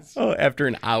that. Oh, after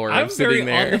an hour I'm of very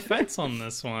sitting on the there. fence on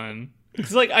this one.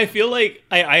 Because like I feel like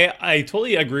I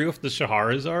totally agree with the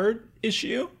Shahrazad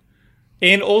issue.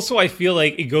 And also I feel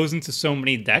like it goes into so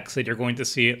many decks that you're going to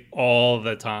see it all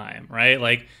the time, right?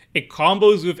 Like it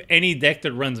combos with any deck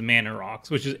that runs mana rocks,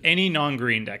 which is any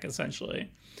non-green deck essentially.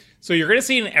 So you're going to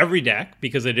see it in every deck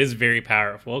because it is very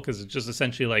powerful because it's just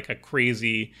essentially like a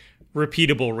crazy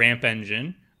repeatable ramp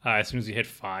engine as soon as you hit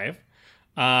 5.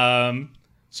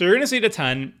 So you're going to see it a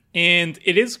ton, and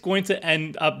it is going to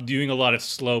end up doing a lot of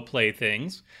slow play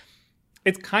things.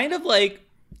 It kind of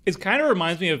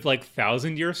reminds me of like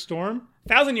Thousand Year Storm.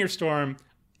 Thousand Year Storm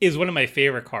is one of my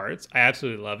favorite cards. I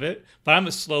absolutely love it, but I'm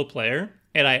a slow player,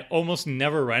 and I almost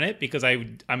never run it because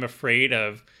I'm afraid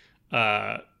of,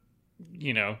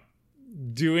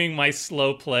 doing my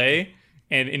slow play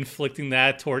and inflicting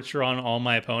that torture on all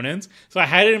my opponents. So I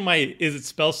had it in my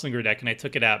Spellslinger deck, and I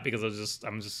took it out because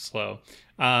I'm just slow.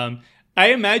 I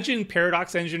imagine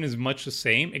Paradox Engine is much the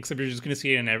same, except you're just going to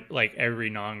see it in every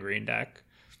non-green deck.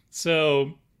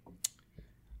 So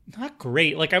not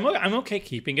great. Like I'm okay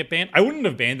keeping it banned. I wouldn't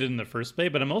have banned it in the first place,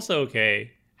 but I'm also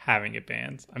okay having it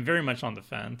banned. I'm very much on the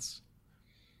fence.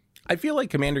 I feel like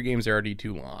Commander games are already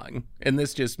too long, and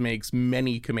this just makes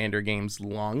many Commander games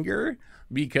longer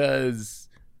because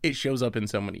it shows up in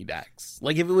so many decks.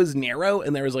 Like if it was narrow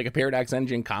and there was like a Paradox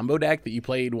Engine combo deck that you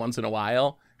played once in a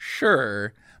while,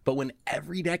 Sure, but when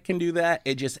every deck can do that,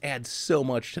 it just adds so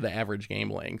much to the average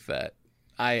game length that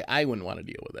I wouldn't want to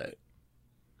deal with it.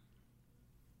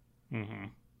 Mm-hmm.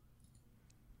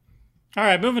 All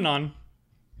right, moving on.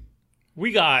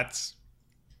 We got.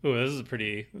 Ooh, this is a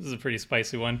pretty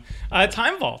spicy one.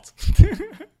 Time Vault.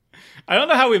 I don't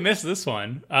know how we missed this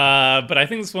one, but I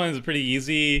think this one is a pretty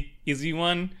easy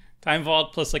one. Time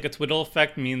Vault plus like a twiddle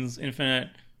effect means infinite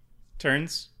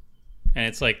turns, and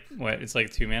it's like what? It's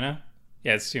like 2 mana.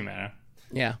 Yeah, it's 2 mana.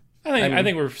 Yeah, I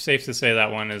think we're safe to say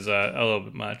that one is a little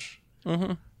bit much.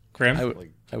 Mm-hmm. Krim? I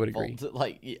would agree.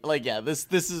 Like yeah, this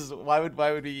is why would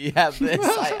we have this?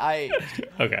 I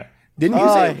Okay. Didn't you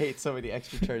I say? hate so many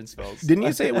extra turn spells. Didn't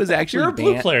you say it was actually You're a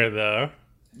blue banned? player though.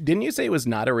 Didn't you say it was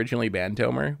not originally banned,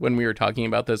 Tomer? When we were talking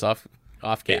about this off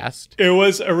cast. It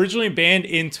was originally banned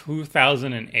in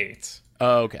 2008.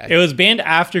 Oh, okay. It was banned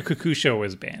after Kukusho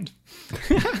was banned.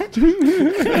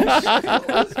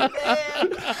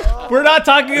 We're not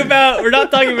talking about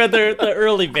the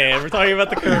early ban. We're talking about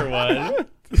the current one.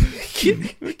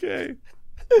 Okay.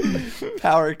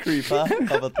 Power creep, huh?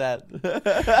 How about that?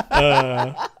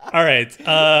 All right.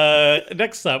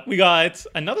 Next up, we got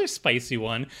another spicy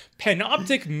one.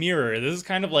 Panoptic Mirror. This is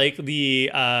kind of like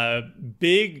the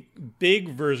big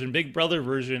brother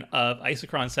version of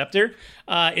Isochron Scepter.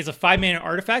 It's a 5-mana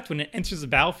artifact. When it enters the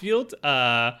battlefield,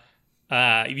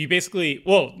 you basically,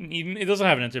 it doesn't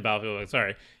have an enter the battlefield.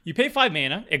 Sorry. You pay 5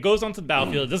 mana. It goes onto the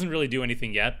battlefield. It doesn't really do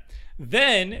anything yet.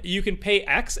 Then you can pay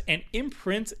X and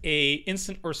imprint a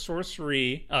instant or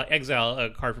sorcery, exile a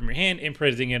card from your hand,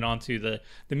 imprinting it onto the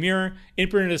mirror.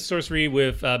 Imprint a sorcery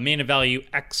with mana value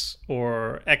X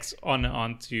or X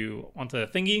onto the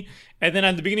thingy. And then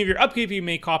at the beginning of your upkeep, you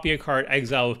may copy a card,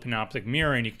 exile with Panoptic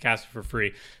Mirror, and you can cast it for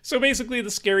free. So basically, the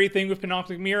scary thing with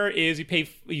Panoptic Mirror is you pay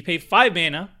 5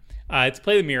 mana to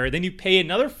play the mirror, then you pay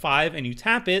another 5 and you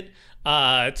tap it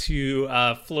to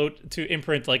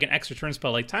imprint like an extra turn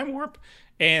spell like Time Warp,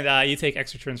 and you take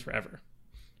extra turns forever.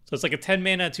 So it's like a 10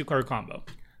 mana 2-card combo.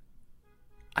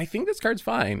 I think this card's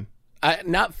fine.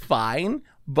 Not fine,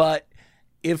 but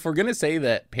if we're gonna say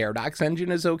that Paradox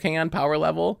Engine is okay on power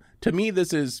level, to me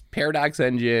this is Paradox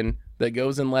Engine that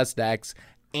goes in less decks.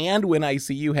 And when I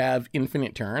see you have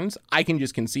infinite turns, I can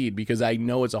just concede because I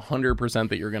know it's 100%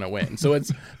 that you're gonna win. So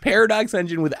it's Paradox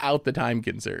Engine without the time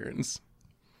concerns.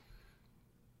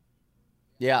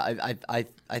 Yeah, I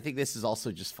think this is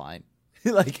also just fine.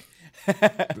 Like,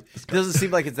 it doesn't seem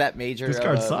like it's that major. This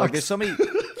card sucks. Like, there's so many.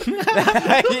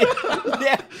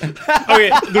 Yeah.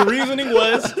 Okay, the reasoning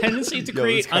was tendency to Yo,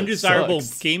 create this card undesirable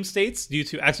sucks. game states due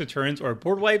to extra turns or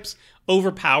board wipes,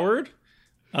 overpowered.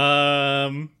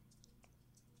 Like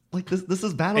this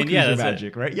is Battle And yeah, Cruiser that's it.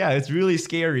 magic, right? Yeah, it's really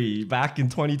scary back in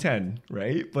 2010,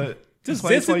 right? But in Just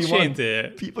 2021, disenchant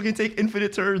it. people can take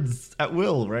infinite turns at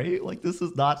will, right? Like this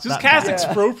is not Just that cast bad.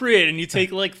 Expropriate and you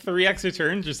take like 3 extra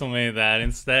turns or something like that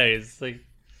instead. It's like,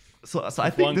 So I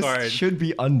think one this card. should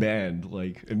be unbanned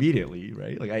like immediately,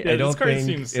 right? Like I this don't card think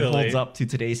seems it holds silly. up to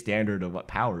today's standard of what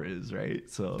power is, right?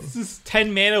 So this is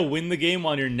 10 mana win the game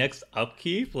on your next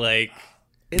upkeep. Like,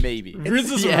 Maybe. is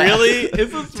this Yeah. really?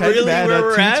 Is this 10 really where mana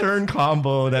we're at? 2-turn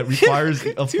combo that requires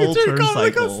a full Two-turn turn combo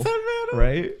that cycle, costs 10 mana?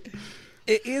 right?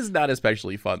 It is not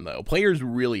especially fun though. Players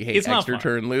really hate It's not extra fun.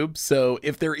 turn loops. So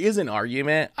if there is an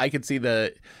argument, I could see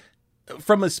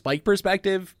from a spike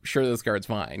perspective, sure, this card's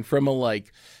fine. From a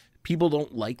like, people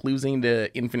don't like losing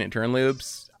to infinite turn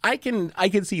loops. I can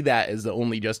see that as the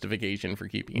only justification for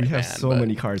keeping it We have banned, so but-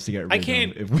 many cards to get rid I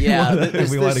can't- of if we Yeah, want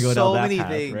there's to go so down that many path,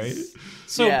 things. right?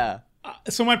 So, Yeah.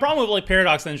 So my problem with like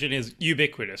Paradox Engine is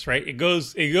ubiquitous, right? It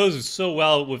goes so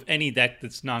well with any deck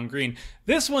that's non-green.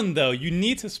 This one though, you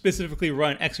need to specifically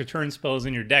run extra turn spells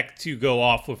in your deck to go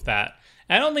off with that.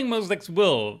 I don't think most decks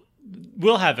will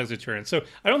have extra turns. So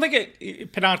I don't think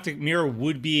Panoptic Mirror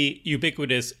would be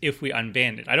ubiquitous if we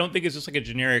unbanned it. I don't think it's just like a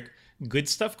generic good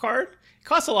stuff card. It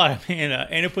costs a lot of mana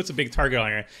and it puts a big target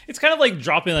on you. It's kind of like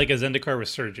dropping like a Zendikar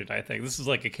Resurgent, I think. This is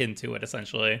like akin to it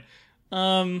essentially.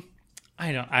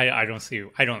 I don't see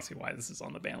why this is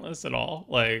on the ban list at all.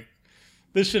 Like,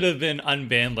 this should have been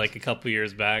unbanned like a couple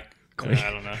years back.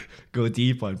 I don't know. Go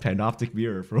deep on Panoptic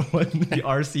Mirror for when the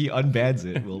RC unbans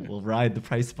it. We'll ride the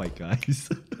price spike, guys.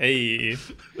 Hey.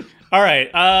 All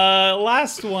right.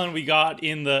 Last one we got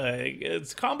in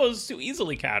it's combos too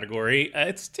easily category.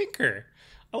 It's Tinker.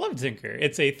 I love Tinker.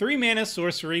 It's a 3-mana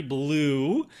sorcery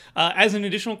blue. As an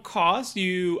additional cost,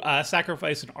 you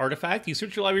sacrifice an artifact. You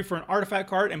search your library for an artifact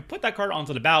card and put that card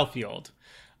onto the battlefield.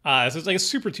 So it's like a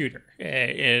super tutor.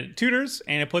 It tutors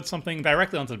and it puts something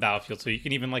directly onto the battlefield, so you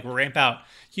can even like ramp out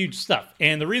huge stuff.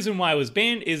 And the reason why it was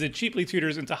banned is it cheaply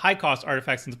tutors into high-cost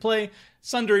artifacts into play.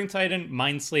 Sundering Titan,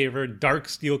 Mindslaver,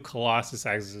 Darksteel Colossus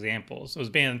as examples. It was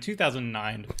banned in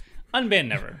 2009. Unbanned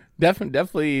never.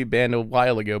 Definitely banned a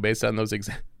while ago based on those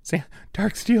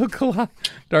Darksteel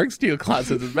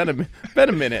Colossus. It's been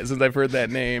a minute since I've heard that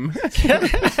name.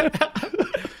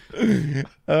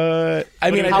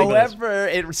 I mean, however,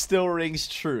 it still rings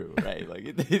true, right?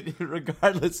 Like,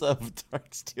 regardless of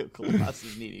Darksteel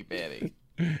Colossus needing banning.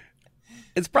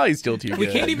 It's probably still too good. We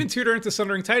can't even tutor into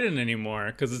Sundering Titan anymore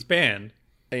because it's banned.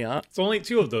 Yeah. It's only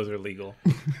 2 of those are legal.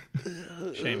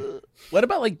 Shame. What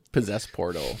about like Possess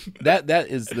Portal? That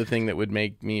is the thing that would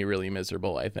make me really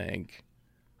miserable, I think.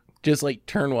 Just like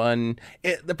turn 1.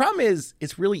 The problem is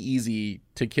it's really easy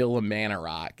to kill a mana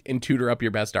rock and tutor up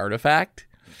your best artifact.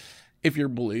 If you're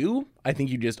blue, I think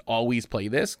you just always play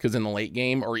this because in the late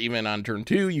game or even on turn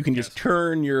 2, you can just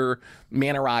turn your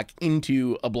mana rock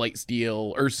into a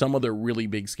Blightsteel or some other really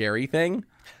big scary thing.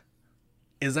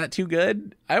 Is that too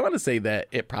good? I want to say that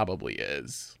it probably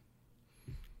is.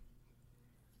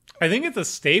 I think it's a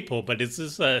staple, but it's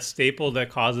just a staple that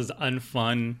causes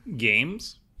unfun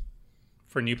games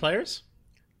for new players.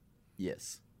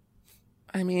 Yes.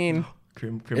 I mean,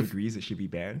 Crim agrees it should be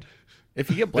banned. if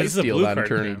you get This is a Blightsteel blue on card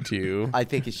turn game. 2, I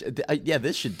think it should. Yeah,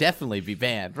 this should definitely be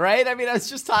banned, right? I mean, I was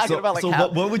just talking about like so how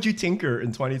what would you tinker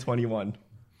in 2021?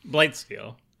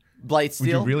 Blightsteel. Would you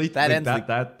Blightsteel. really that like,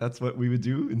 ends. that's what we would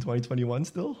do in 2021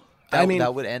 still? I mean,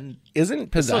 that would end.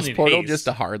 isn't Possess need Portal haste. just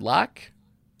a hard lock?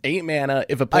 8 mana.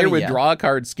 If a player would yeah. draw a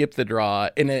card, skip the draw,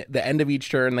 and at the end of each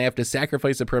turn, they have to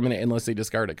sacrifice a permanent unless they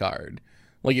discard a card.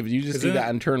 Like, if you just do Isn't that it-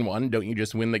 on turn 1, don't you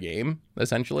just win the game,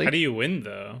 essentially? How do you win,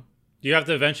 though? You have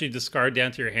to eventually discard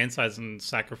down to your hand size and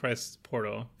sacrifice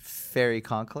Portal. Fairy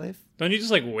Conclave. Don't you just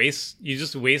like waste? You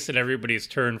just wasted everybody's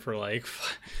turn for like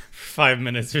 5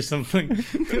 minutes or something.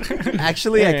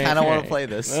 Actually, I kind of want to play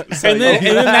this. and then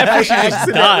that person just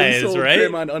dies, Sold right?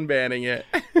 Crim on unbanning it.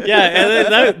 Yeah,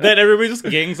 and then everybody just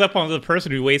gangs up on the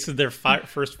person who wasted their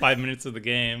first 5 minutes of the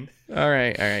game. All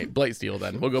right. Blightsteel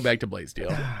then. We'll go back to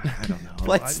Blightsteel. I don't know.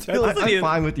 Blightsteel I'm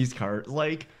fine with these cards.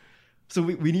 Like, so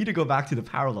we need to go back to the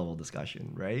power level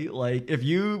discussion, right? Like, if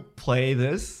you play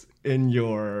this in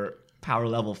your power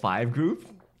level 5 group,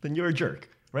 then you're a jerk,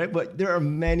 right? But there are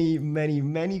many, many,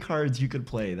 many cards you could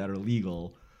play that are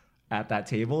legal at that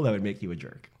table that would make you a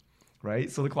jerk,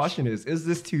 right? So the question is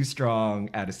this too strong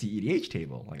at a CEDH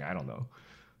table? Like, I don't know,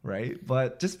 right?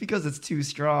 But just because it's too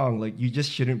strong, like, you just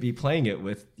shouldn't be playing it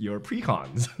with your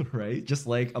precons, right? Just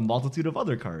like a multitude of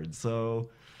other cards. So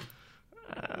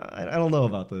I don't know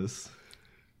about this.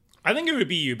 I think it would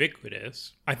be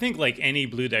ubiquitous. I think like any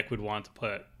blue deck would want to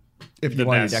put If you the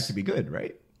want best. your deck to be good,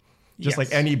 right? Just Yes.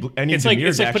 like any It's like- Dimir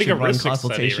it's like deck putting should a run Rhystic study,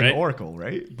 Consultation right? Oracle,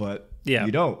 right? But Yeah.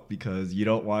 you don't, because you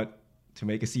don't want to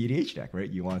make a CEDH deck, right?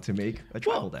 You want to make a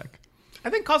travel deck. I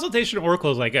think Consultation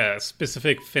Oracle is like a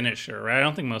specific finisher, right? I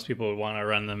don't think most people would want to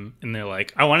run them and they're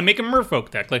like, I want to make a Merfolk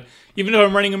deck. Like, even though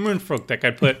I'm running a Moonfolk deck,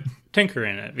 I'd put Tinker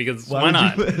in it because why would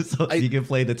not? So you can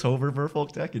play the Tover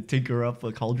Merfolk deck and tinker up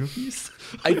a Cauldron piece.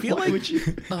 I feel Why like would you?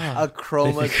 a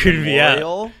Chroma figured me out.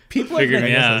 Memorial. people are Figured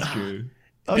gonna, me out. That's true.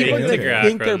 people Yeah, are you gonna figure out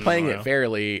think they're Chrome playing tomorrow. it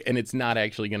fairly, and it's not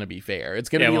actually going to be fair. It's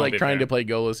going to Yeah, it be won't like be trying fair. to play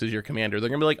Golos as your commander. They're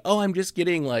going to be like, oh, I'm just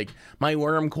getting like my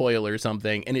Worm Coil or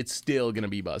something, and it's still going to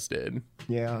be busted.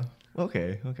 Yeah.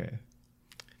 Okay.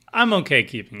 I'm okay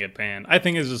keeping it banned. I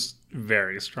think it's just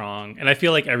very strong, and I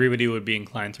feel like everybody would be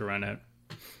inclined to run it.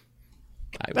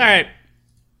 I All right,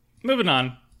 moving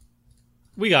on.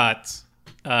 We got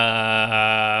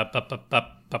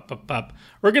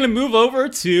we're gonna move over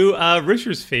to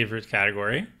Richard's favorite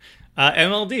category,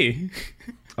 MLD.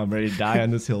 I'm ready to die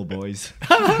on this hill, boys.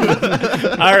 All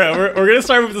right, we're gonna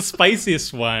start with the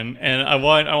spiciest one, and I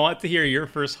want to hear your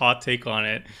first hot take on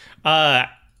it.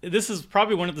 This is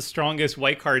probably one of the strongest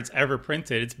white cards ever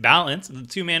printed. It's Balance, the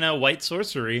 2-mana white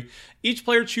sorcery. Each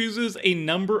player chooses a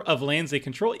number of lands they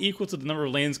control equal to the number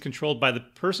of lands controlled by the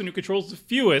person who controls the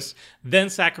fewest, then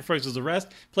sacrifices the rest.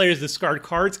 Players discard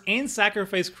cards and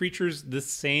sacrifice creatures the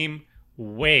same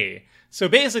way. So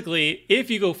basically,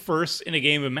 if you go first in a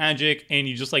game of Magic and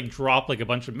you just like drop like a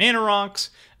bunch of mana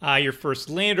rocks, your first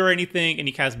land or anything, and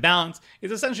you cast Balance,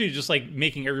 it's essentially just like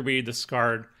making everybody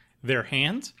discard their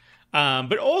hand.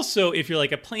 But also, if you're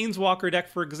like a Planeswalker deck,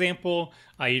 for example,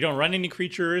 you don't run any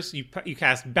creatures, you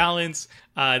cast Balance.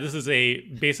 This is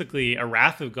basically a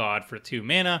Wrath of God for 2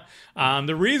 mana.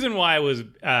 The reason why it was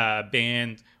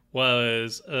banned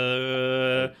was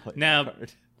now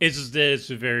it's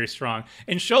very strong.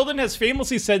 And Sheldon has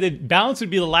famously said that Balance would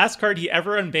be the last card he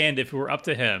ever unbanned if it were up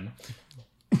to him.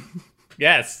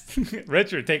 Yes,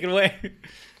 Richard, take it away.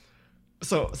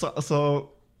 So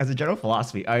as a general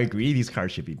philosophy, I agree these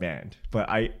cards should be banned. But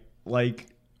I like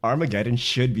Armageddon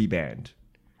should be banned.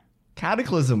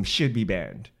 Cataclysm should be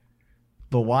banned.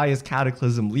 But why is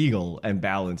Cataclysm legal and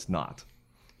Balance not?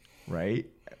 Right?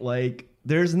 Like,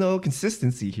 there's no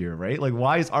consistency here, right? Like,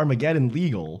 why is Armageddon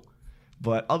legal,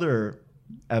 but other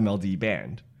MLD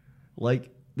banned? Like,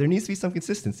 there needs to be some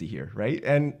consistency here, right?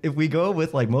 And if we go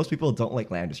with, like, most people don't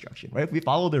like land destruction, right? If we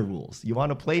follow their rules, you want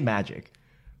to play Magic,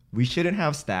 we shouldn't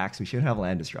have stacks, we shouldn't have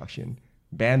land destruction.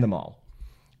 Ban them all,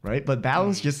 right? But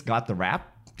Balance just got the rap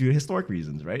due to historic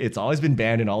reasons, right? It's always been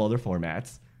banned in all other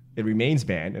formats. It remains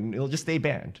banned, and it'll just stay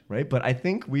banned, right? But I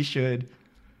think we should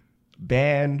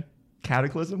ban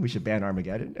Cataclysm, we should ban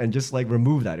Armageddon, and just like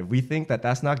remove that. If we think that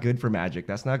that's not good for Magic,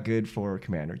 that's not good for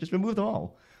Commander, just remove them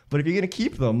all. But if you're gonna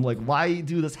keep them, like, why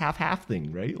do this half-half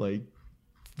thing, right? Like,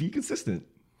 be consistent.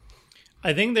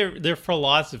 I think their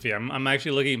philosophy, I'm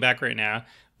actually looking back right now,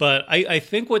 but I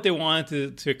think what they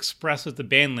wanted to express with the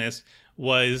ban list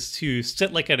was to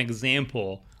set like an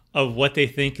example of what they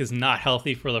think is not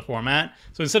healthy for the format.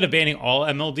 So instead of banning all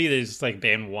MLD, they just like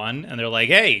ban one, and they're like,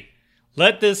 hey,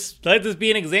 let this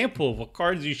be an example of what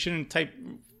cards you shouldn't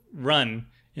run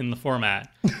in the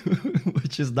format.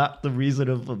 Which is not the reason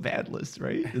of a ban list,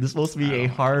 right? It's supposed to be a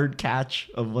hard catch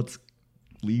of what's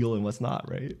legal and what's not,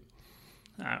 right?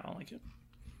 I don't like it.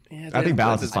 Yeah, I think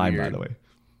Balance is that's fine, weird. by the way.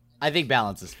 I think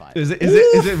Balance is fine. Is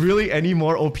it really any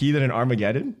more OP than an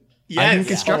Armageddon? I can Yes.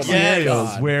 construct Oh my scenarios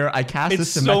God. where I cast a It's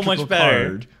so symmetrical much better.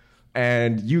 card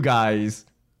and you guys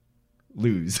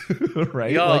lose,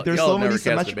 right? Y'all- Like, there's y'all so many never cast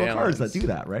a symmetrical cards that Balance. do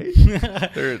that,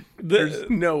 right? There's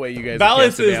no way you guys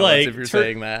Balance have is like if you're tur-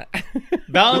 saying that.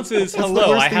 Balance is, the hello,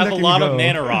 worst I thing have that a can lot of go.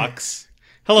 mana rocks.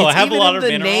 Hello, I It's have a even lot in of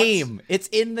the mana name. rocks. It's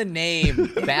in the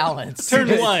name. Balance. Turn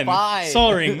It's one, fine.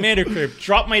 Sol Ring, Mana Crypt,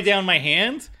 drop down my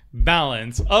hand,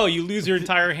 Balance. Oh, you lose your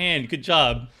entire hand. Good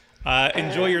job.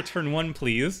 Enjoy your turn one,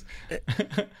 please.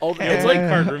 It's like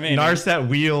card remaining. Narset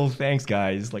wheel, thanks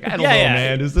guys. Like, I don't Yeah, know, yeah.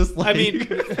 man. Is this like? I mean,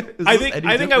 is I this think any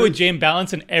I would different? jam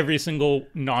Balance in every single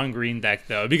non-green deck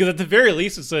though, because at the very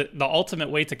least, it's the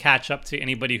ultimate way to catch up to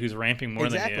anybody who's ramping more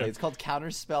Exactly. than you. It's called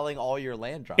counterspelling all your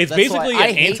land drops. It's That's why basically I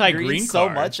an hate anti-green green so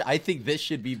card. much. I think this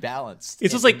should be balanced.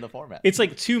 It's just in like the format. it's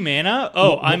like 2 mana.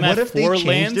 Oh, I'm What at if they 4 changed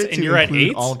lands it and to you're at include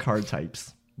 8. all card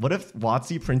types? What if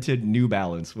WotC printed New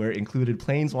Balance, where it included Hell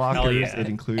Planeswalkers, yeah. it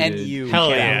included and you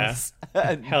Hell balance.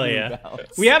 Hell You yeah.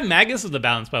 balance. We have Magus of the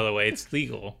Balance, by the way. It's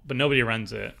legal, but nobody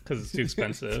runs it because it's too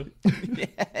expensive. Yeah,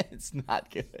 it's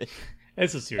not good.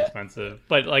 It's just too expensive.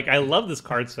 But like, I love this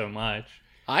card so much.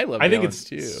 I love I think Balance it's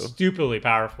too. stupidly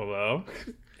powerful though.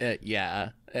 Yeah.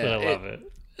 But I love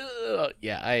it.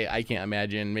 Yeah, I can't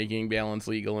imagine making Balance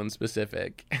legal in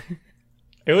specific.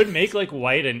 It would make like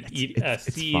white an it's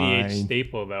CEDH fine.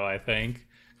 staple though, I think.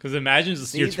 Because imagine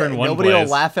just See, your turn one nobody plays.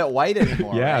 will laugh at white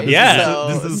anymore. Yeah, right? this Yeah.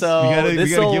 Is, this is, so we gotta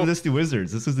this'll- give this to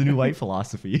Wizards. This is the new white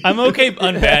philosophy. I'm okay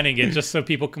unbanning it just so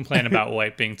people complain about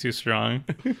white being too strong.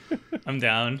 I'm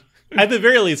down. At the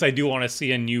very least, I do want to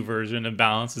see a new version of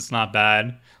Balance. It's not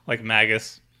bad. Like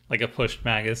Magus. Like a pushed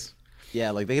Magus. Yeah,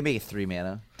 like they can make it 3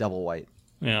 mana, double white.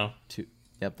 You know. 2.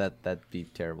 Yep, that'd be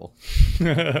terrible.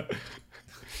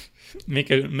 Make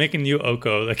a new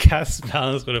Oko that casts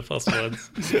Balance with a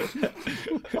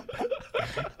 +1.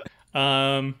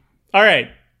 All right.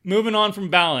 Moving on from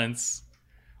Balance.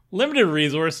 Limited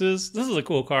Resources. This is a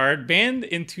cool card. Banned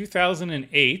in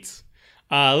 2008.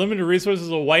 Limited Resources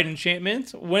is a white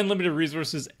enchantment. When Limited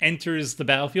Resources enters the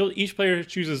battlefield, each player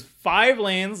chooses 5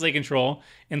 lands they control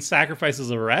and sacrifices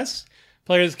the rest.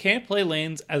 Players can't play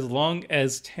lands as long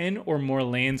as 10 or more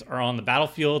lands are on the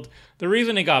battlefield. The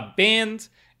reason it got banned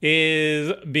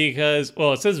is because,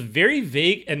 well, it says very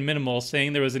vague and minimal,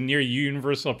 saying there was a near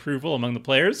universal approval among the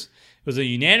players. It was a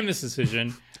unanimous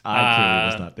decision. I clearly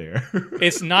was not there.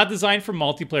 It's not designed for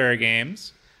multiplayer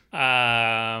games.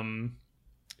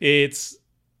 It's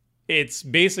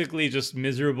basically just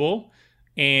miserable,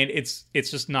 and it's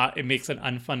just not. It makes an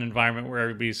unfun environment where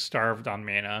everybody's starved on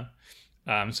mana.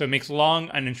 So it makes long,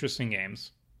 uninteresting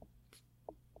games.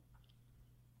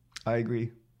 I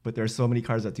agree, but there are so many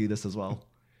cards that do this as well.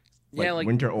 Yeah, like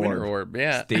Winter Orb,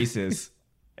 yeah. Stasis,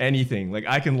 anything. Like,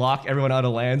 I can lock everyone out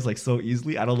of lands like so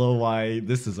easily. I don't know why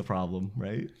this is a problem,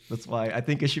 right? That's why I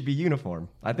think it should be uniform.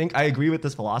 I think I agree with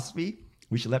this philosophy.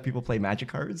 We should let people play Magic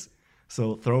cards.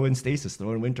 So throw in Stasis,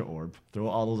 throw in Winter Orb, throw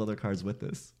all those other cards with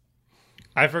this.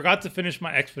 I forgot to finish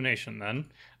my explanation then.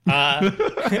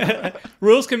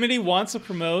 Rules Committee wants to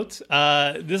promote.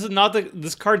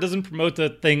 This card doesn't promote the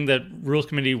thing that Rules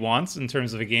Committee wants in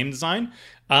terms of a game design.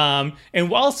 And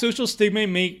while Social Stigma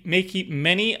may keep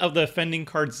many of the offending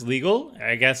cards legal,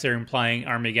 I guess they're implying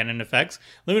Armageddon effects,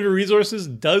 Limited Resources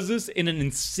does this in an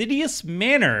insidious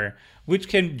manner which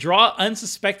can draw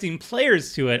unsuspecting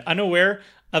players to it, unaware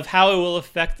of how it will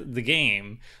affect the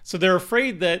game. So they're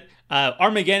afraid that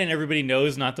Armageddon everybody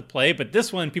knows not to play, but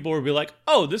this one people will be like,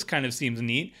 oh, this kind of seems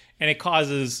neat, and it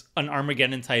causes an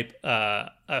Armageddon type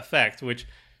effect, which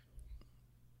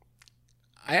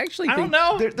I actually I think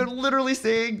don't know. They're literally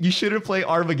saying you shouldn't play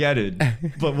Armageddon,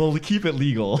 but we'll keep it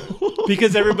legal.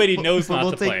 Because everybody knows But not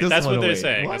we'll to take play. this That's one what they're away.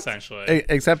 saying, What? essentially.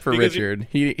 except for Because Richard.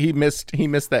 He missed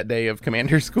that day of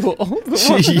Commander School.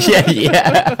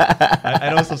 yeah. I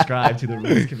don't subscribe to the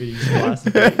rules committee's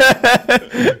philosophy.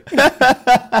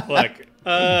 Look,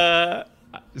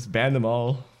 Just ban them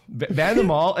all. Ban them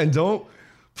all, and don't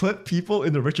put people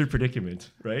in the Richard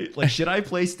predicament, right? Like, should I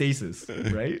play Stasis,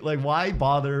 right? Like, why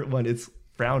bother when it's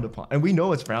frowned upon? And we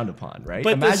know it's frowned upon, right?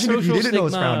 But the Imagine if you social didn't know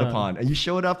it's stigma- frowned upon, and you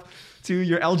showed up to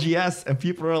your LGS, and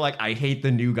people are like, I hate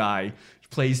the new guy,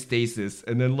 plays Stasis,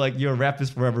 and then, like, your rep is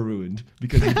forever ruined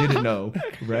because you didn't know,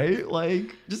 right?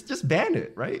 Like, just ban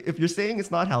it, right? If you're saying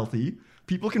it's not healthy,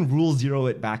 people can rule zero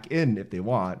it back in if they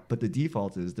want, but the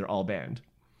default is they're all banned.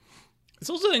 it's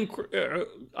also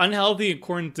unhealthy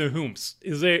according to whom's.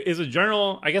 Is a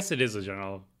journal? I guess it is a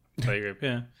journal play group.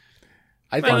 Yeah,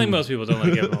 I think most people don't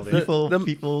like MLD.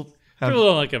 People have People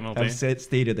don't like MLD. have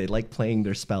stated they like playing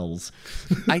their spells.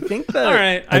 I think All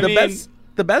right, I mean-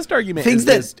 the best argument Things is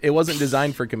that- just it wasn't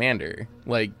designed for Commander.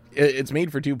 Like it's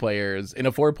made for 2 players in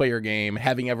a 4-player game.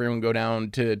 Having everyone go down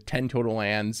to 10 total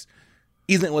lands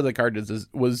isn't what the card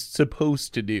was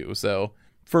supposed to do. So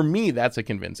for me, that's a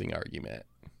convincing argument.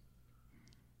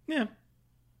 Yeah.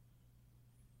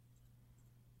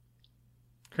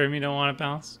 Cream, you don't want to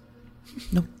bounce?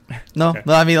 No,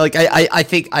 I mean, like, I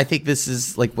think this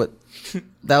is like what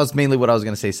that was mainly what I was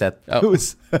gonna say, Seth. Oh. It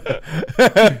was,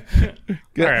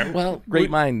 Good. All right. Well, great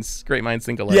minds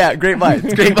think alike. yeah, great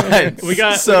minds, great minds. We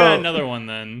got so another one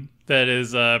then that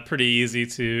is pretty easy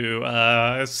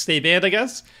to stay banned, I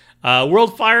guess.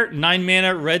 World Fire, 9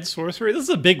 mana, red sorcery. This is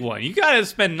a big one. You gotta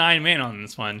spend 9 mana on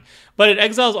this one. But it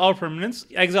exiles all permanents,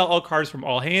 exile all cards from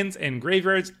all hands and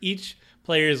graveyards. Each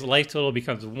player's life total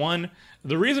becomes 1.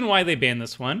 The reason why they banned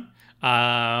this one,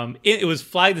 it was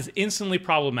flagged as instantly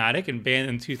problematic and banned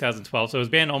in 2012, so it was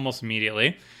banned almost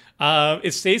immediately.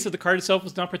 It states that the card itself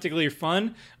was not particularly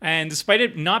fun, and despite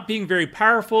it not being very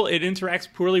powerful, it interacts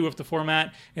poorly with the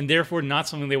format, and therefore not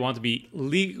something they want to be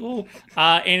legal.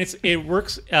 And it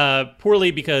works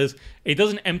poorly because it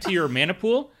doesn't empty your mana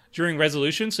pool during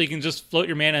resolution, so you can just float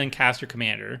your mana and cast your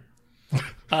commander.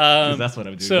 'Cause that's what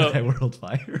I'm doing so- with my World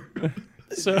Fire.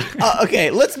 So okay,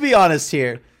 let's be honest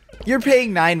here. You're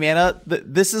paying 9 mana.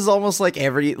 This is almost like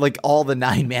all the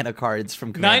 9 mana cards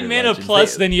from Commander 9 mana Legends.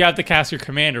 plus, then you have to cast your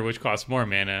commander, which costs more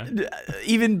mana.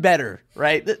 Even better,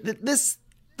 right? This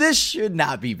should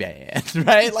not be banned,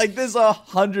 right? Like, this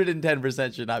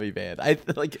 110% should not be banned. I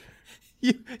like.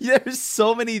 There's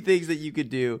so many things that you could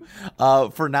do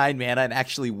for 9 mana and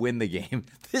actually win the game.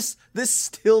 This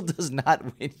still does not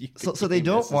win you. So they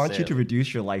don't want you to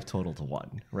reduce your life total to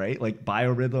 1, right? Like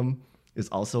Biorhythm is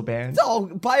also banned. Oh,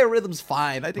 Biorhythm's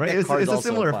fine. I think Right, that card's it's a also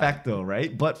similar fine. effect though,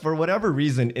 right? But for whatever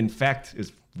reason, Infect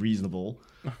is reasonable,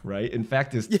 right?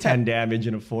 Infect is 10 damage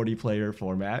in a 40-player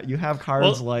format. You have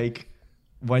cards like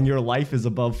when your life is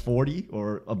above 40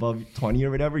 or above 20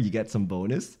 or whatever, you get some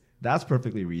bonus. That's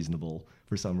perfectly reasonable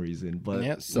for some reason, but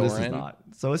Yeah, this is Soren. not.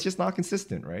 So it's just not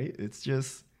consistent, right? It's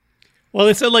just Well,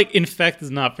 they said like Infect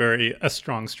is not a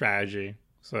strong strategy,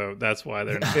 so that's why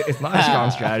they're not. it's not a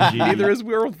strong strategy. Neither is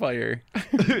World Fire.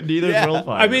 Neither is World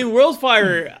Fire. I mean,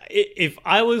 Worldfire, if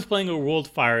I was playing a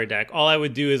Worldfire deck, all I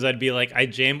would do is I'd be like, I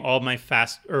jam all my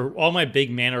all my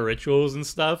big mana rituals and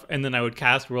stuff, and then I would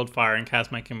cast Worldfire and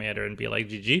cast my commander and be like,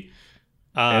 GG.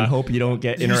 and hope you don't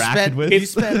get You interacted spent- with you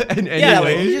spent- in any Yeah,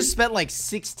 way. but you just spent like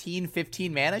 16,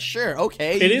 15 mana. Sure,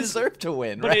 okay, It you is- deserve to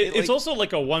win, But right? it's also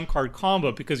like a 1-card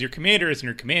combo because your commander is in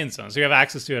your command zone, so you have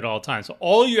access to it all the time. So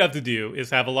all you have to do is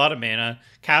have a lot of mana,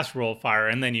 cast Worldfire,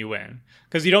 and then you win.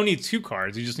 Because you don't need 2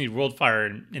 cards, you just need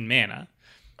Worldfire and mana.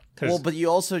 'Cause- well, but you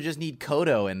also just need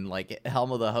Kodo and like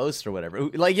Helm of the Host or whatever.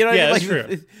 Like, you know what yeah, I that's mean?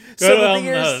 true. So Go to the Elm thing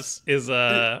is, House is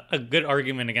a good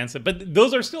argument against it, but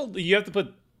those are still you have to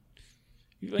put.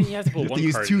 You have to put You have one to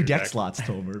use card 2 in your deck deck. slots,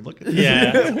 Tomer. Look at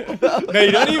Yeah. No,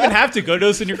 you don't even have to go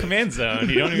to in your command zone.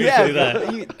 You don't even have to do that.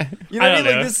 you know what I I mean? don't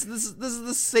Like know. this is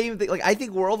the same thing. Like, I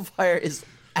think Worldfire is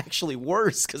actually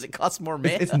worse because it costs more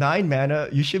mana. It's 9 mana.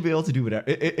 You should be able to do whatever.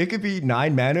 It could be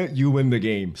 9 mana. You win the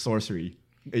game. Sorcery.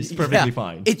 It's perfectly Yeah,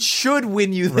 fine. It should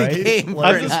win you the Right? game.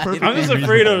 Like, for it's nine. perfect. I'm just Perfectly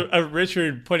afraid reasonable. of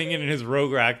Richard putting it in his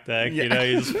Rogue Rack deck. You know,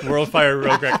 you just Worldfire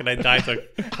Rogue Rack and I die to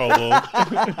Kobold.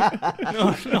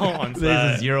 No one wants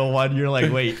There's a that. 0-1. You're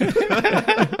like, wait.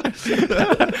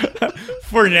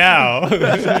 For now.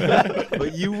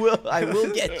 But I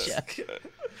will get you.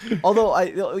 Although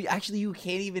actually you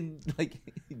can't even like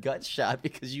gut shot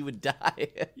because you would die.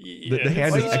 The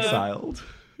hand is exiled.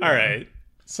 All right.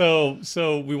 So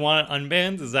we want it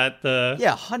unbanned? Is that the...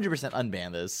 Yeah, 100%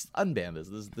 unban this. Unban this.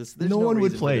 There's No one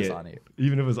would reason for play this it, on here.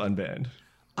 even if it was unbanned.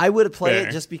 I would play Fair.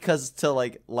 it just because to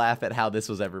like laugh at how this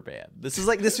was ever banned. This feels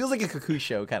like a Cuckoo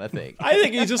Show kind of thing. I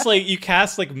think you just like, you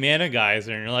cast like Mana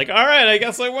Geyser and you're like, all right, I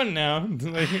guess I win now.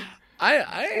 Like, Once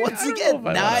I don't again,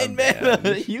 know if I want 9 mana.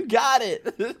 unbanned. You got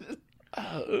it.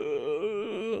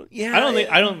 Yeah,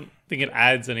 I don't think it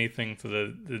adds anything to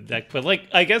the deck, but like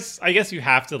I guess you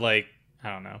have to like, I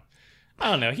don't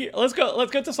know. Here, let's go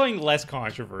to something less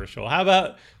controversial. How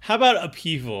about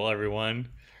Upheaval, everyone?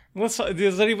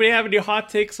 Does anybody have any hot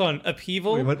takes on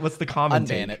Upheaval? Wait, what's the common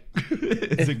Unban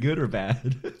take? Is it good or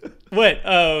bad? What?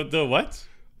 The what?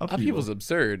 Upheaval's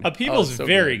absurd. Upheaval's so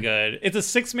very good. It's a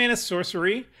 6-mana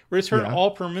sorcery. Return Yeah.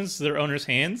 all permanents to their owner's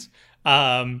hands.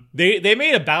 They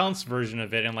made a balanced version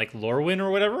of it in like Lorwyn or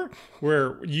whatever,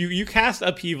 where you cast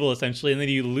Upheaval essentially, and then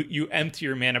you empty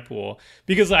your mana pool.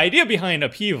 Because the idea behind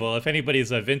Upheaval, if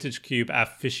anybody's a Vintage Cube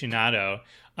aficionado,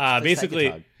 basically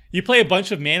Psychotog. you play a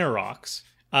bunch of mana rocks.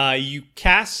 You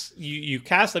cast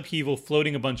Upheaval,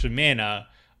 floating a bunch of mana.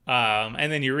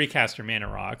 And then you recast your mana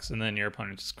rocks, and then your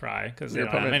opponent just cry because they Your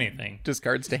don't have opponent anything.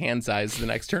 discards to hand size the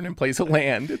next turn and plays a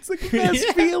land. It's the best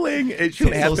feeling. It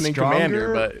shouldn't So happen in Commander,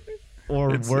 stronger? but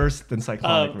Or worse than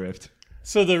Cyclonic Rift?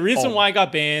 So the reason why it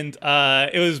got banned,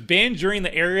 it was banned during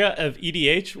the era of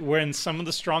EDH, when some of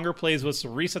the stronger plays was to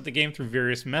reset the game through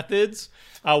various methods.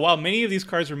 While many of these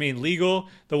cards remained legal,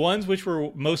 the ones which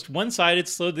were most one-sided,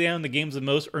 slowed down the games the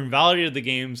most, or invalidated the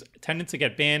games, tended to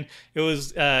get banned. It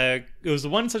was the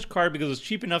one such card because it was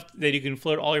cheap enough that you can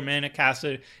float all your mana, cast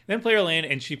it, then play your land,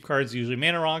 and cheap cards, usually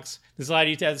mana rocks. This allowed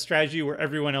you to have a strategy where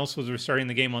everyone else was restarting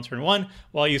the game on turn 1,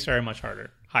 while you started much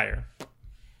higher.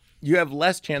 you have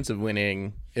less chance of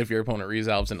winning if your opponent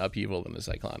resolves an Upheaval than a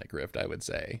Cyclonic Rift, I would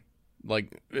say.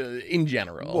 Like, in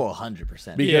general. Well,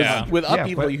 100%. Because Yeah. with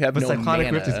Upheaval, you have but no Cyclonic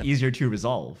mana. Rift is easier to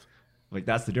resolve. Like,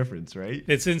 that's the difference, right?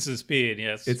 It's instant speed,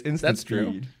 yes. It's instant That's true.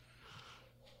 speed.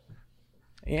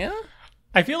 Yeah?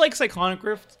 I feel like Cyclonic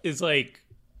Rift is like,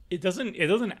 it doesn't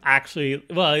actually,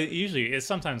 well, it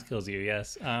sometimes kills you,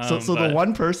 yes. So but- the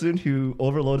one person who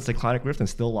overloaded Cyclonic Rift and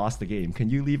still lost the game, can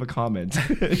you leave a comment?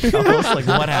 Tell us like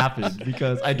what happened,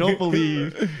 because I don't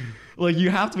believe like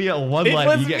you have to be at one It line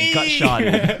was you get me! gut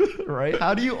shotted, right?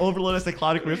 How do you overload a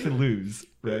Cyclonic Rift and lose,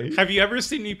 right? Have you ever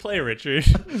seen me play, Richard?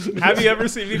 Have you ever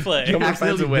seen me play? Someone finds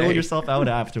Accidentally a way. build yourself out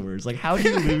afterwards. Like, how do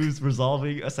you lose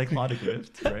resolving a Cyclonic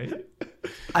Rift, right?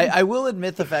 I will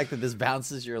admit the fact that this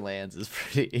bounces your lands is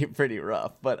pretty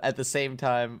rough, but at the same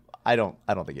time, I don't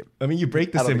think it. I mean, you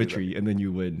break the I don't think symmetry and then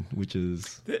you win, which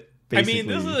is I mean,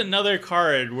 this is basically- another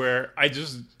card where I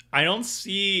don't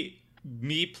see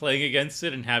me playing against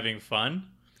it and having fun.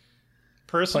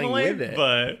 Personally, with it.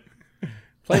 but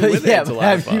Playing with Yeah, it's a but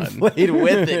lot of have you fun. played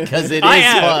with it? Because it is I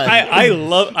have.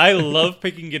 fun. I love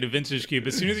picking it a Vintage Cube.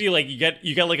 As soon as you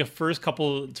get like a first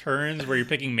couple turns where you're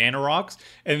picking mana rocks,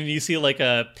 and then you see like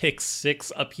a pick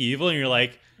 6 Upheaval, and you're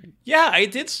like, yeah, I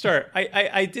did start.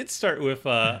 I did start with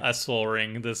a Soul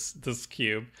Ring this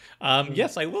cube.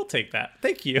 Yes, I will take that.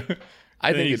 Thank you. I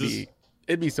And then think you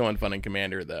it'd be so unfun in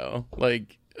Commander, though.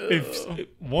 Like,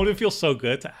 won't it feel so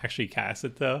good to actually cast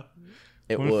it though?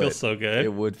 It Wouldn't it would feel so good?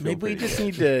 It would feel maybe we pretty just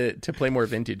good. need to play more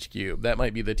Vintage Cube. That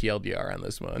might be the TLDR on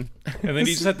this one. And then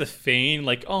you just have to feign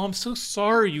like, oh, I'm so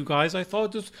sorry, you guys. I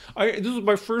thought this was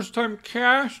my first time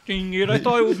casting it. I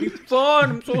thought it would be fun.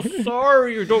 I'm so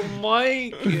sorry you don't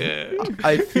like it.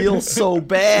 I feel so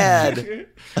bad.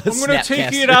 I'm gonna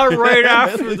take it out right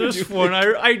after this one.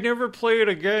 I never play it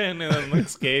again. And then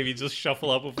next game, you just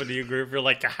shuffle up with a new group. You're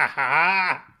like, ha ha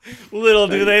ha. Little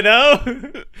do they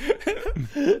know.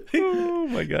 Oh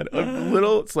my god. A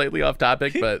little slightly off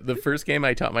topic, but the first game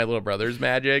I taught my little brothers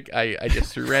Magic, I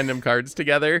just threw random cards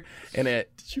together, and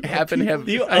it happened to have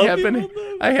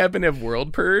I happen to have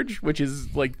World Purge, which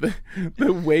is like the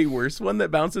way worse one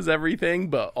that bounces everything,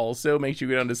 but also makes you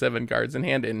go down to 7 cards in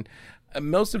hand, and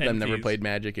most of them never NPs. played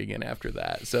Magic again after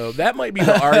that. So that might be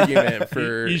the argument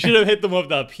for You should have hit them with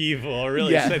the Upheaval or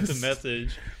really sent Yes. a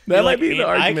message. That You're might like, be the "Man,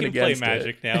 argument I can play against it."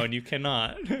 Magic now, and you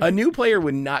cannot. a new player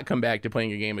would not come back to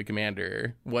playing a game of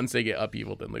Commander once they get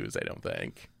Upheavaled and lose, I don't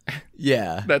think.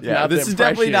 Yeah, That's yeah. not the This is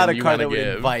definitely not a impression you card that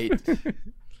wanna would give. invite.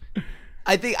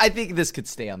 I think this could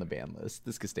stay on the ban list.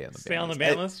 This could stay on the Stay ban on the list.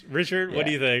 ban list. Richard, what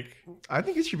do you think? I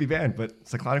think it should be banned, but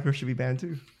Cyclonic Rift should be banned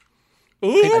too. Ooh,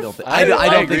 I don't think. I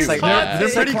don't agree think with that. They're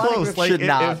pretty Cyclonic close. Rift Like should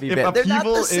not be if banned. They're not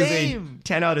Upheaval the is a same.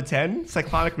 10 out of 10,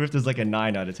 Cyclonic Rift is like a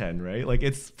 9 out of 10, right? Like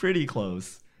it's pretty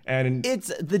close. And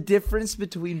It's the difference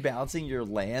between balancing your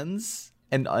lands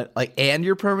and and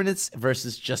your permanents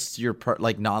versus just your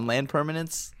non-land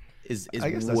permanents is I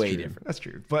guess that's way true. different. That's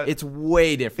true. But It's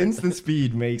way different. instant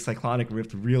speed makes Cyclonic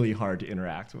Rift really hard to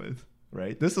interact with,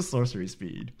 right? This is sorcery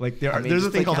speed. Like there's a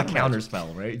just thing like called a counter counter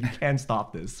spell, right? You can't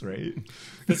stop this, right?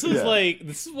 this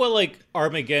is what like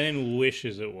Armageddon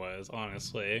wishes it was.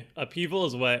 Honestly, Upheaval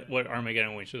is what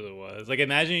Armageddon wishes it was. Like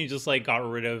imagine you just like got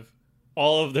rid of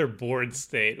all of their board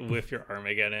state with your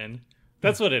Armageddon.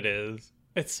 That's what it is.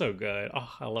 It's so good. Oh,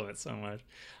 I love it so much.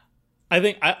 I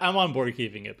think I'm on board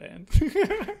keeping it banned.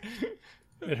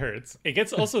 It hurts. It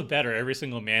gets also better every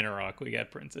single mana rock we get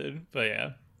printed. But yeah.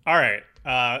 All right.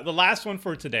 The last one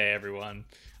for today, everyone.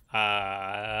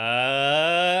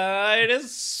 It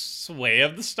is Sway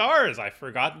of the Stars. I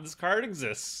forgot that this card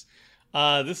exists.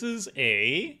 This is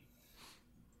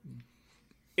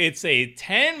It's a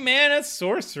 10 mana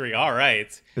sorcery. All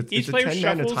right. It's a 10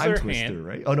 mana time twister,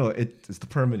 right? Oh no, it's the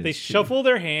permanent. They shuffle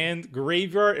their hand,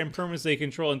 graveyard, and permanents they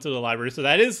control into the library. So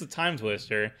that is the time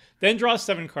twister. Then draw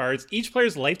 7 cards. Each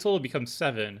player's life total becomes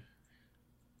 7.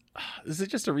 This is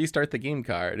just a restart the game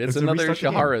card. It's a another restart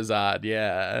the game. Shahrazad,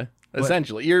 yeah.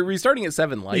 Essentially, you're restarting at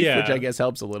 7 life, which I guess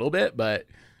helps a little bit, but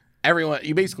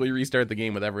you basically restart the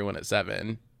game with everyone at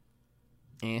 7.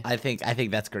 I think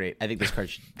that's great. I think this card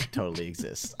should totally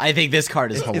exist. I think this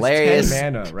card is It's hilarious.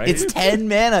 10 mana, right? It's 10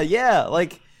 mana. Yeah,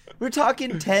 like we're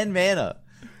talking 10 mana.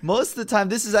 Most of the time,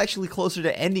 this is actually closer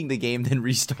to ending the game than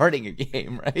restarting a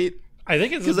game, right? I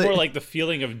think it's 'Cause more like the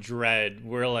feeling of dread,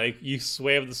 where like you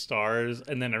sway of the stars,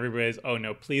 and then everybody's, oh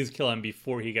no, please kill him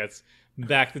before he gets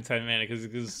back to 10 mana because he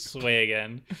can sway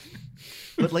again.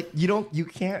 But like you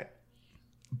can't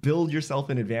build yourself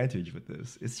an advantage with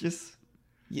this. It's just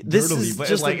This brutally, is but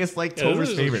just it's like Yeah, this Tober's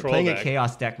is a favorite, troll playing deck. a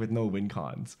chaos deck with no win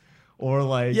cons. Or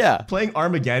like Yeah. playing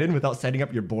Armageddon without setting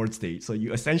up your board state. So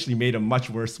you essentially made a much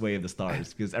worse Sway of the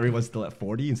Stars because everyone's still at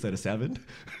 40 instead of 7.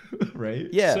 Right?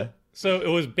 yeah. So it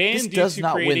was banned This due does to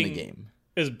not creating, win the game.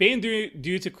 It was banned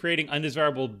due to creating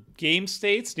undesirable game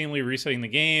states, namely resetting the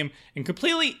game and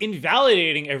completely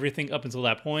invalidating everything up until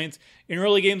that point. In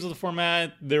early games of the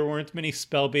format, there weren't many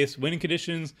spell-based winning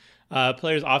conditions.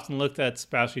 Players often looked at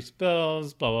splashy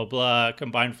spells, blah, blah, blah,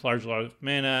 combined for large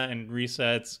mana and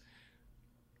resets.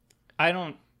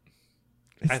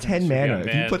 It's I think 10 it should be mana. If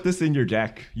you unbanned. put this in your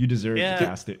deck, you deserve Yeah. to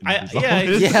cast it. And I- resolve yeah,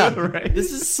 it, Yeah. right?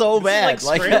 This is so This bad. is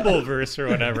like Scrambleverse or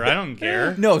whatever. I don't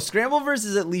care. No, Scrambleverse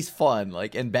is at least fun,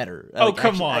 and better. Oh, Like,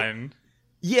 come actually, on.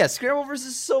 Yeah, Scrambleverse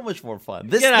is so much more fun.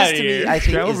 This, Get this outta to here. me, I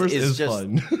think, Scrambleverse is is just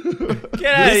fun.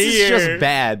 Get out of this here. is just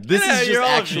bad. This Get outta is here, just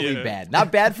all of actually you. bad.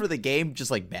 Not bad for the game, just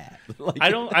like bad. Like,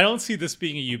 I don't see this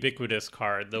being a ubiquitous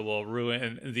card that will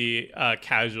ruin the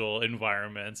casual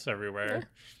environments everywhere.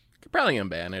 Could probably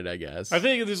unban it, I guess. I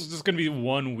think this is just going to be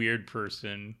one weird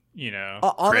person,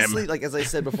 Honestly, like as I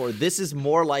said before, this is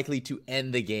more likely to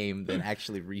end the game than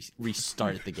actually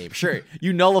restart the game. Sure,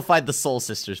 you nullified the Soul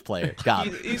Sisters player, God,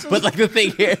 He's but like the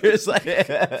thing here is like,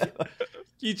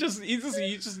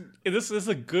 this is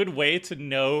a good way to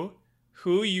know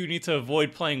who you need to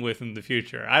avoid playing with in the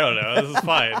future. I don't know. This is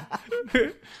fine.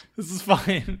 This is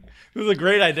fine. This is a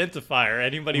great identifier.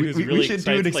 Anybody who's we really should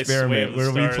do excited an to play Sway of experiment the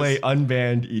where we Stars. play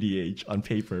unbanned EDH on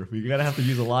paper. We're gonna have to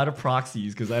use a lot of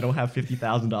proxies because I don't have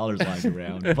 $50,000 lying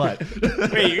around. But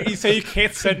Wait, you say you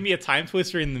can't send me a time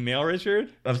twister in the mail, Richard?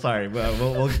 I'm sorry.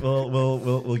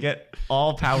 We'll get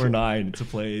all Power 9 to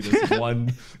play this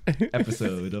one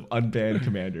episode of Unbanned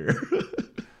Commander.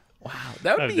 Wow,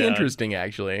 that would I'm be down. interesting,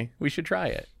 actually. We should try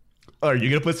it. Are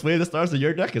you gonna put Sway of the Stars in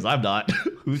your deck? Because I'm not.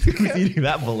 Who's eating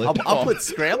that bullet? I'll put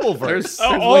Scrambleverse. There's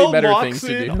all way better mocks things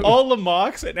to do. all the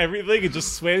mocks and everything, and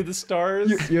just Sway of the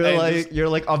Stars. You're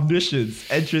like omniscience.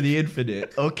 Enter the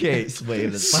infinite. Okay, Sway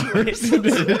of the Stars.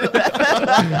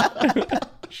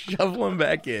 Shovel them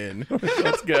back in.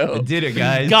 Let's go. I did it,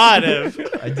 guys. Got him.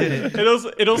 I did it.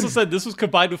 It also said this was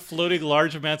combined with floating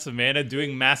large amounts of mana,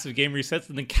 doing massive game resets,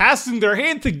 and then casting their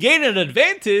hand to gain an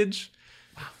advantage.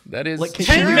 That is Like, can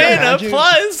 10 you mana imagine-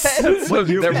 plus. So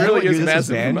Do you that know really what year is this was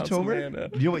massive banned, amounts of Tomer? mana.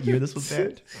 Do you know what year this was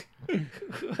banned?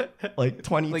 Like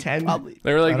 2010. Probably.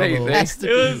 They were like, I don't know. they Has to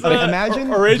It was be. Like,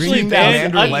 imagine originally bringing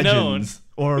banned Commander unknown. Legends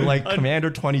or like Commander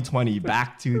 2020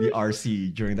 back to the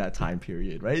RC during that time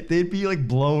period, right? They'd be like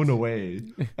blown away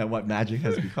at what Magic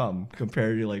has become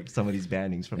compared to like some of these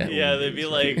bannings from the Yeah, old they'd be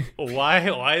days, right?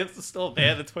 like, why is it still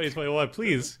banned in 2021?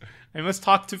 Please, I must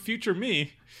talk to future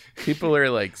me. People are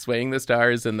like swaying the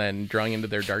stars and then drawing into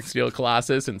their Darksteel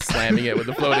Colossus and slamming it with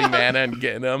the floating mana and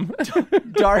getting them.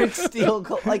 Dark Steel,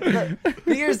 like the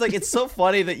thing is, like it's so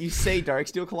funny that you say Dark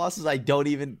Steel Colossus. I don't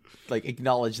even like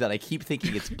acknowledge that. I keep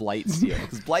thinking it's Blightsteel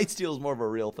because Blightsteel is more of a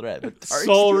real threat. But Dark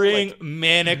Soul Steel, Ring, like,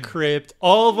 Mana Crypt,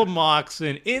 all the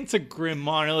Moxen, into Grim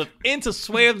Monolith, into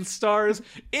Sway of the Stars,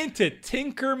 into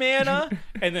Tinker Mana,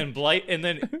 and then Blight, and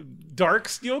then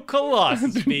Darksteel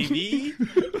Colossus, baby.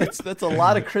 that's a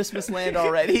lot of Christmas land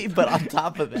already. But on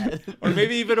top of that, Or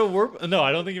maybe even a Worm. No,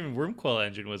 I don't think even Wormcoil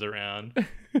Engine was around.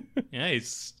 Yeah,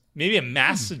 it's maybe a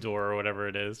Mastodor or whatever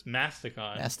it is.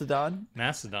 Mastodon. Mastodon,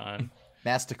 Mastodon.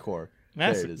 Masticore.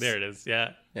 There it is.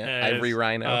 Yeah. Yeah, It Ivory is.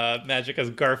 Rhino. Magic as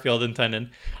Garfield intended.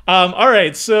 All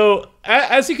right. So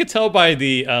as you could tell by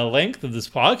the length of this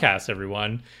podcast,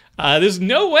 everyone, there's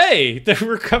no way that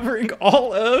we're covering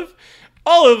all of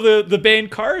the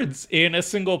banned cards in a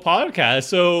single podcast.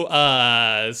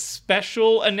 So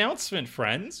special announcement,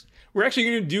 friends. We're actually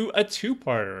going to do a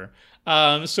two-parter.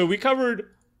 So we covered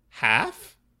half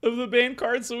of the banned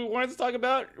cards that we wanted to talk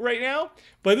about right now,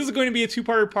 but this is going to be a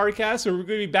two-parter podcast, so we're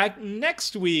going to be back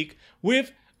next week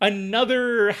with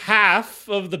another half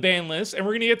of the ban list, and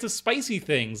we're going to get to spicy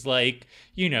things like,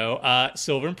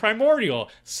 Sylvan Primordial,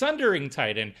 Sundering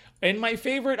Titan, and my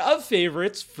favorite of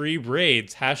favorites, Free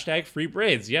Braids. # Free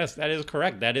Braids. Yes, that is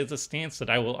correct. That is a stance that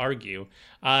I will argue.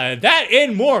 That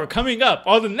and more coming up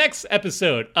on the next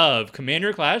episode of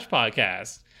Commander Clash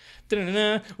Podcast.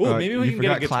 Oh, maybe we you can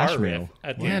get a forgot guitar Clash riff Mail.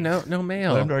 at the Yeah, end. no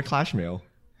mail. Let him do our Clash Mail.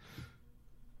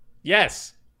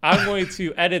 Yes, I'm going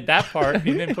to edit that part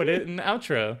and then put it in the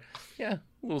outro. Yeah, a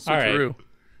little All right.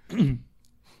 switcheroo.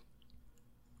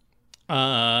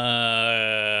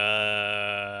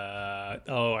 I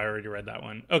already read that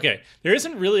one. Okay, there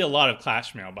isn't really a lot of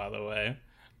Clash Mail, by the way.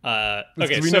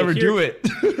 Okay, we so never here- do it.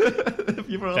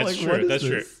 People are That's like, true. what is That's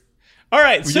true. this? All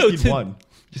right, We so just need one.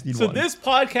 Just need So one. this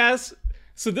podcast,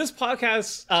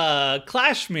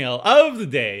 Clash Mail of the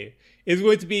day is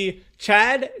going to be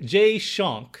Chad J.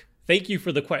 Shonk. Thank you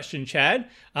for the question, Chad.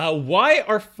 Why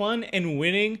are fun and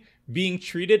winning being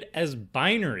treated as a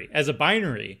binary?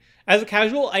 As a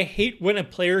casual, I hate when a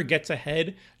player gets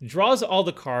ahead, draws all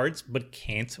the cards, but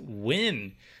can't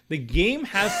win. The game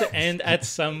has to end at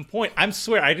some point. I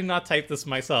swear, I did not type this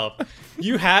myself.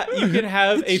 You can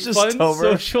have a It's just fun Tomer.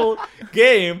 social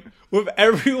game with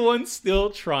everyone still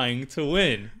trying to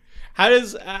win.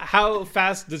 How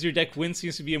fast does your deck win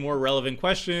seems to be a more relevant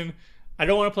question. I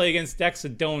don't want to play against decks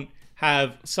that don't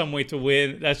have some way to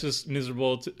win. That's just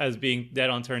miserable as being dead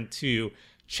on turn 2.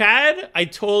 Chad, I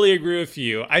totally agree with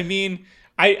you. I mean,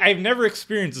 I've never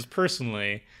experienced this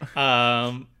personally.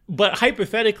 But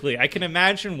hypothetically, I can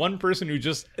imagine one person who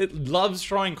just loves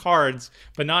drawing cards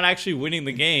but not actually winning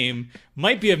the game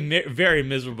might be a very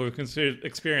miserable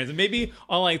experience. And maybe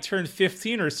on like turn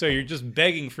 15 or so, you're just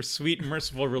begging for sweet,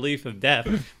 merciful relief of death,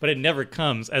 but it never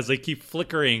comes as they keep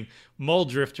flickering Mull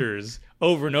Drifters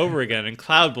over and over again, and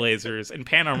Cloud Blazers and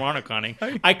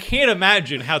Panharmoniconing. I can't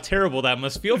imagine how terrible that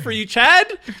must feel for you,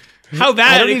 Chad. How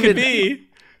bad it could be.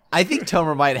 I think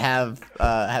Tomer might have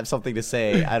something to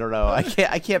say. I don't know. I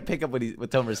can't pick up what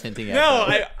Tomer's hinting at. No,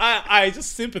 though. I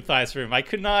just sympathize for him. I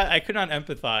could not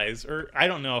empathize, or I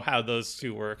don't know how those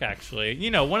two work actually.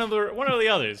 One of the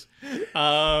others.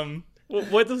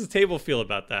 What does the table feel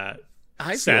about that?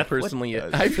 I feel Seth,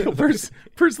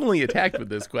 personally attacked with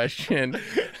this question,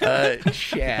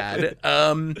 Chad.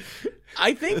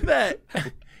 I think that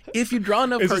if you draw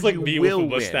enough It's cards, just like you me with will a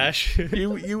mustache.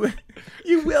 win.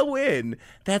 You will win.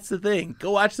 That's the thing.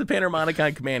 Go watch the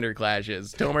Panharmonicon Commander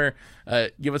clashes. Tomer,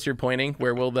 give us your pointing.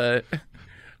 Where will the?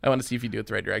 I want to see if you do it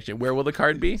the right direction. Where will the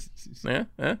card be? Yeah.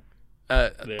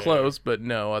 Close, but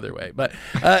no other way. But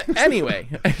anyway,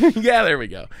 yeah, there we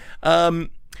go.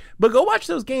 But go watch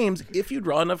those games. If you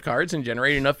draw enough cards and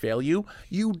generate enough value,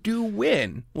 you do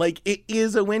win. Like, it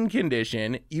is a win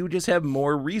condition. You just have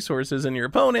more resources than your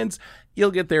opponents.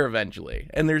 You'll get there eventually.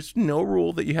 And there's no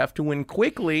rule that you have to win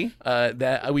quickly.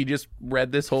 That we just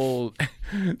read this whole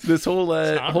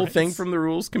whole thing from the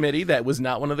rules committee. That was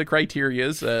not one of the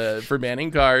criterias for banning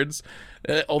cards.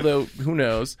 Although, who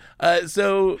knows?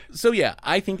 So yeah,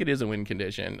 I think it is a win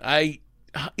condition.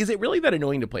 Is it really that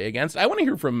annoying to play against? I want to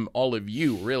hear from all of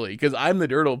you, really, because I'm the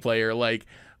Dirtle player. Like,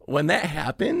 when that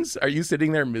happens, are you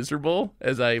sitting there miserable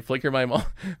as I flicker my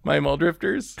Mull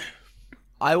Drifters?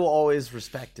 I will always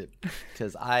respect it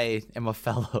because I am a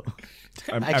fellow.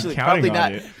 I'm Actually, counting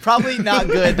on it. probably not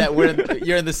good that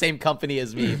you're in the same company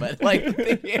as me, but like,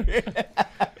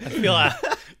 I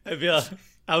feel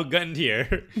outgunned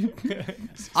here.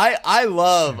 I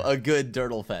love a good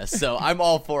Dirtle Fest, so I'm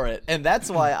all for it, and that's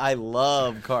why I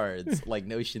love cards like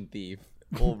Notion Thief,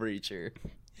 Bull Breacher.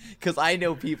 Because I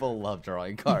know people love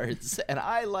drawing cards, and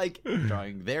I like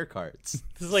drawing their cards.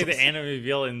 This is like the anime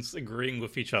villains agreeing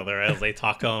with each other as they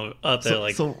talk out there.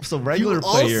 Like, So regular You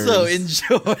players also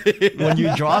enjoy. when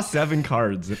you draw 7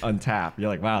 cards and untap, you're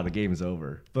like, wow, the game's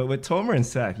over. But with Tomer and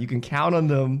Seth, you can count on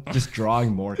them just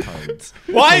drawing more cards.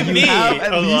 why You me? have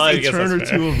at Oh, well, I least guess a turn or that's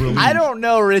fair. two of relief. I don't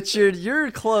know, Richard.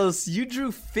 You're close. You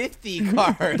drew 50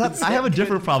 cards. I have a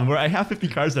different problem where I have 50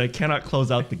 cards that I cannot close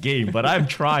out the game, but I'm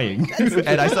trying.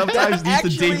 And I sometimes need to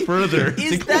dig further. to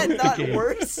Is close that the not game.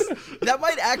 worse? That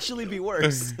might actually be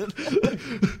worse.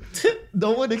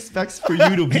 No one expects for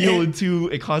you to wheel into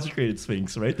a concentrated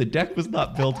Sphinx, right? The deck was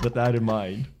not built with that in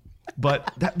mind.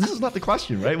 But this is not the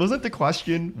question, right? Wasn't the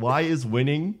question, why is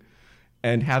winning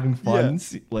and having fun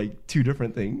like 2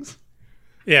 different things?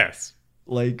 Yes.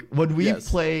 Like, when we Yes.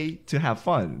 play to have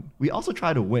fun, we also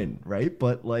try to win, right?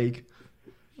 But, like,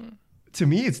 to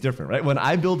me, it's different, right? When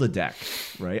I build a deck,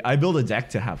 right? I build a deck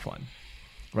to have fun,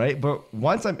 right? But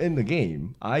once I'm in the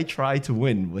game, I try to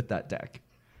win with that deck,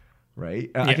 right?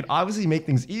 And I Yeah. can obviously make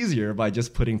things easier by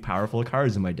just putting powerful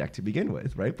cards in my deck to begin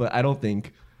with, right? But I don't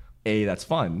think, that's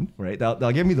fun, right?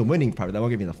 They'll give me the winning part, but that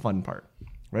won't give me the fun part,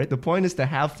 right? The point is to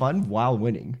have fun while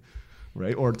winning,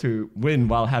 right? Or to win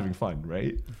while having fun,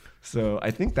 right? So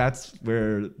I think that's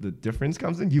where the difference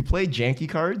comes in. You play janky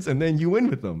cards and then you win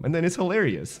with them, and then it's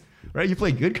hilarious, right? You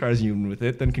play good cards and you win with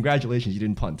it, then congratulations, you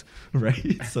didn't punt,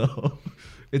 right? So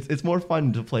it's more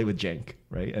fun to play with jank,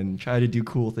 right? And try to do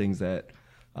cool things that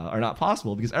are not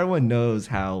possible because everyone knows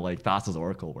how like Thassa's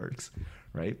Oracle works,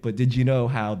 right? But did you know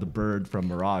how the bird from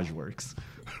Mirage works,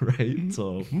 right?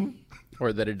 So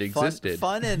Or that it existed.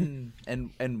 Fun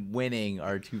and winning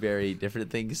are 2 very different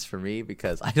things for me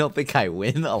because I don't think I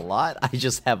win a lot. I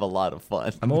just have a lot of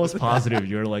fun. I'm almost positive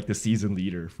you're like the season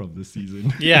leader from this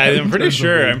season. Yeah, I'm pretty In terms of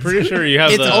sure. wins. I'm pretty sure you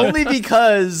have It's the. only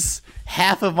because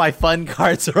half of my fun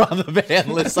cards are on the ban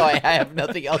list, so I have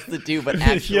nothing else to do but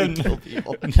actually kill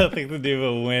people. Nothing to do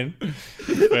but win.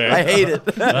 Fair. I hate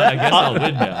it. Well, I guess I'll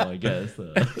win now. I guess.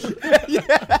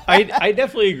 I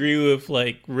definitely agree with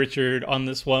like Richard on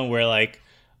this one where like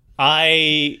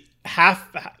my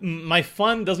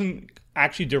fun doesn't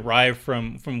actually derive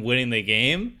from winning the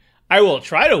game. I will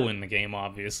try to win the game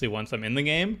obviously once I'm in the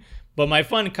game, but my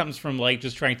fun comes from like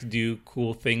just trying to do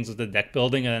cool things with the deck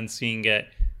building and then seeing it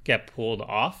get pulled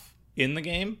off in the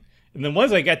game. And then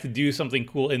once I get to do something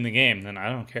cool in the game, then I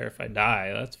don't care if I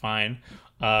die. That's fine.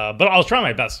 But I'll try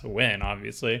my best to win,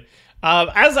 obviously.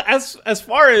 As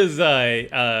far as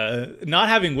not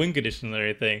having win conditions or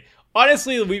anything,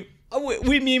 honestly, we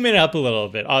meme it up a little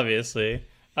bit, obviously.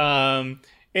 And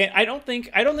I don't think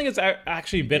it's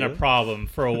actually been a problem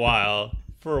for a while.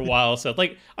 So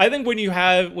like I think when you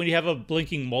have a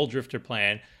blinking Muldrifter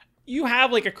plan, you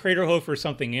have like a Crater Hoof or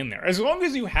something in there. As long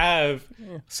as you have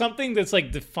something that's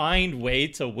like defined way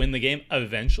to win the game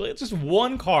eventually, it's just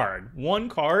one card,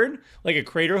 like a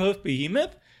Crater Hoof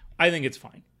Behemoth, I think it's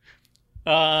fine.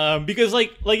 Because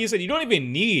like you said, you don't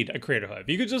even need a Crater Hoof.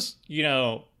 You could just,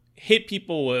 hit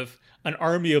people with an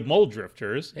army of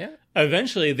Muldrifters. Yeah.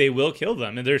 Eventually they will kill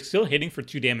them, and they're still hitting for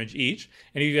 2 damage each.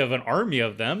 And if you have an army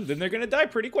of them, then they're going to die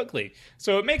pretty quickly.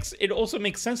 So it also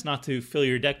makes sense not to fill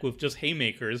your deck with just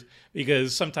Haymakers,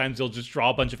 because sometimes you'll just draw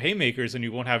a bunch of Haymakers and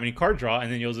you won't have any card draw,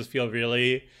 and then you'll just feel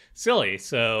really silly.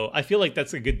 So I feel like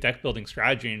that's a good deck building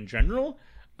strategy in general.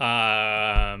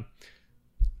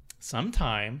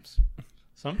 Sometimes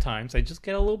I just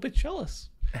get a little bit jealous,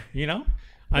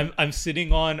 I'm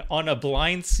sitting on a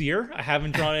blind seer. I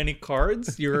haven't drawn any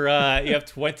cards. You have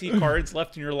 20 cards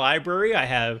left in your library. I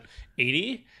have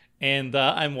 80, and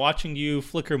I'm watching you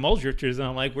flicker Muldrifters, and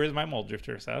I'm like, "Where's my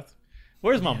Muldrifter, Seth?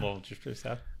 Where's my Muldrifter,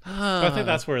 Seth?" So I think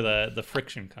that's where the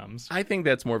friction comes. I think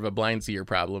that's more of a blind seer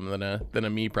problem than a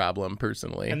me problem,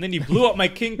 personally. And then you blew up my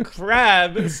King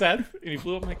Crab, Seth. And you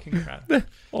blew up my King Crab.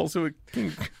 Also a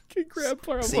king crab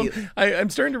problem. See- I'm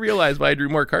starting to realize why I drew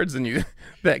more cards than you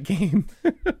that game.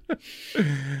 And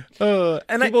People I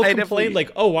complained definitely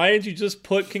like, "Oh, why didn't you just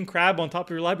put King Crab on top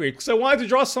of your library?" Because I wanted to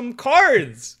draw some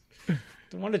cards. I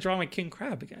want to draw my King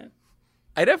Crab again.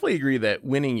 I definitely agree that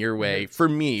winning your way, for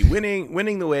me,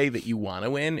 winning the way that you want to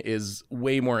win is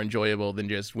way more enjoyable than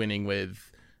just winning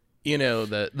with,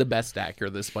 the best stack or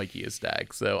the spikiest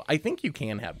stack. So I think you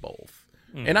can have both.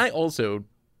 And I also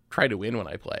try to win when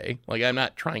I play. Like, I'm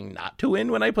not trying not to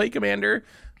win when I play Commander,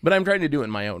 but I'm trying to do it in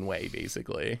my own way,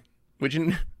 basically. Which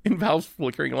involves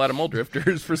flickering a lot of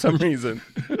Muldrifters for some reason.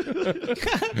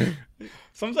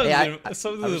 Sometimes I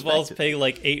it involves paying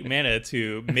like 8 mana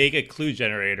to make a clue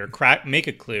generator, make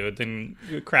a clue, then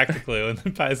crack the clue, and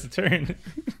then pass the turn.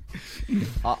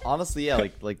 Honestly, yeah,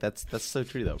 like that's so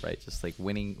true though, right? Just like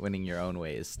winning your own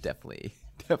way is definitely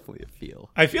a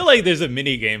feel. I feel like there's a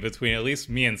mini game between at least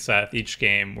me and Seth each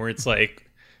game where it's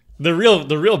like the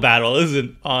real battle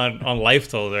isn't on life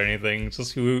total or anything. It's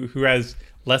just who has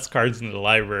less cards in the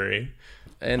library.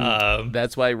 And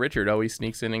that's why Richard always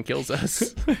sneaks in and kills us.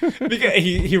 Because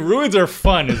he ruins our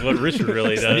fun is what Richard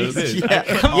really does.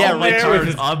 Yeah, Richard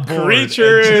is on board.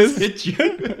 Creatures. Hit you.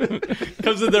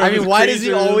 Comes in there I with mean, why does he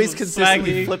creatures, always consistently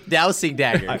smacking. flip Dowsing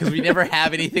Dagger? Because we never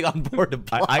have anything on board to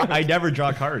block. I never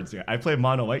draw cards. I play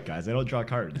mono white guys. I don't draw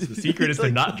cards. The secret is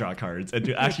to not draw cards and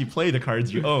to actually play the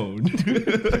cards you own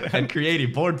and create a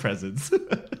board presence.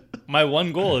 My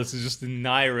one goal is to just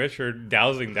deny Richard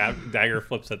dowsing dagger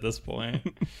flips at this point.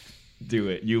 Do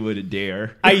it. You wouldn't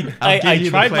dare. I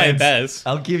tried my plans. best.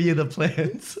 I'll give you the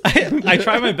plans. I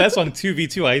tried my best on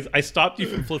 2v2. I stopped you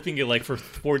from flipping it like for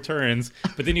 4 turns,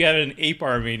 but then you had an ape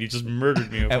army and you just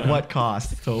murdered me. At what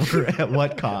cost, Tober? At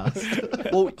what cost?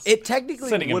 Well, it technically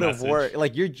Sending a would have message. worked.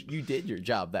 Like you did your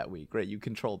job that week, right? You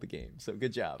controlled the game, so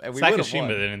good job. And we would have Sakashima won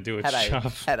didn't do its had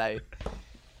job. I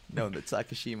known that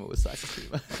Sakashima was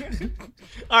Sakashima.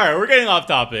 All right, we're getting off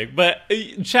topic, but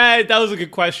Chad, that was a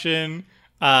good question.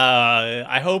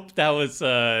 I hope that was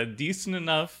decent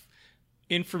enough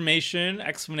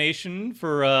explanation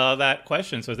for that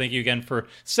question. So thank you again for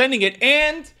sending it.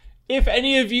 And if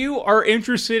any of you are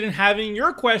interested in having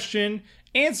your question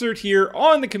answered here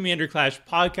on the Commander Clash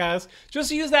podcast, just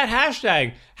use that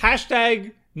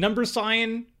hashtag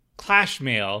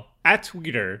 #ClashMail at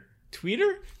Twitter.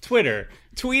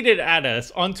 Tweet it at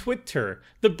us on Twitter,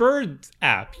 the Bird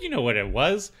app. You know what it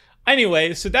was.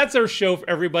 Anyway, so that's our show for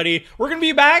everybody. We're going to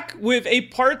be back with a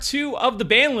part 2 of the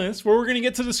ban list where we're going to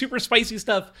get to the super spicy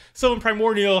stuff. Sylvan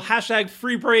Primordial,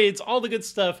 #free braids, all the good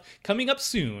stuff coming up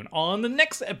soon on the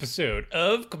next episode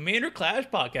of Commander Clash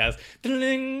Podcast.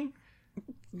 Ding.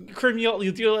 Krim, you'll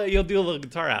do a little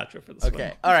guitar outro for this one.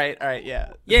 Okay. All right.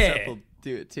 Yeah. Yeah. Seth will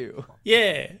do it too.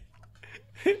 Yeah.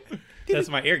 That's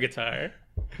my air guitar.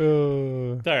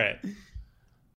 All right.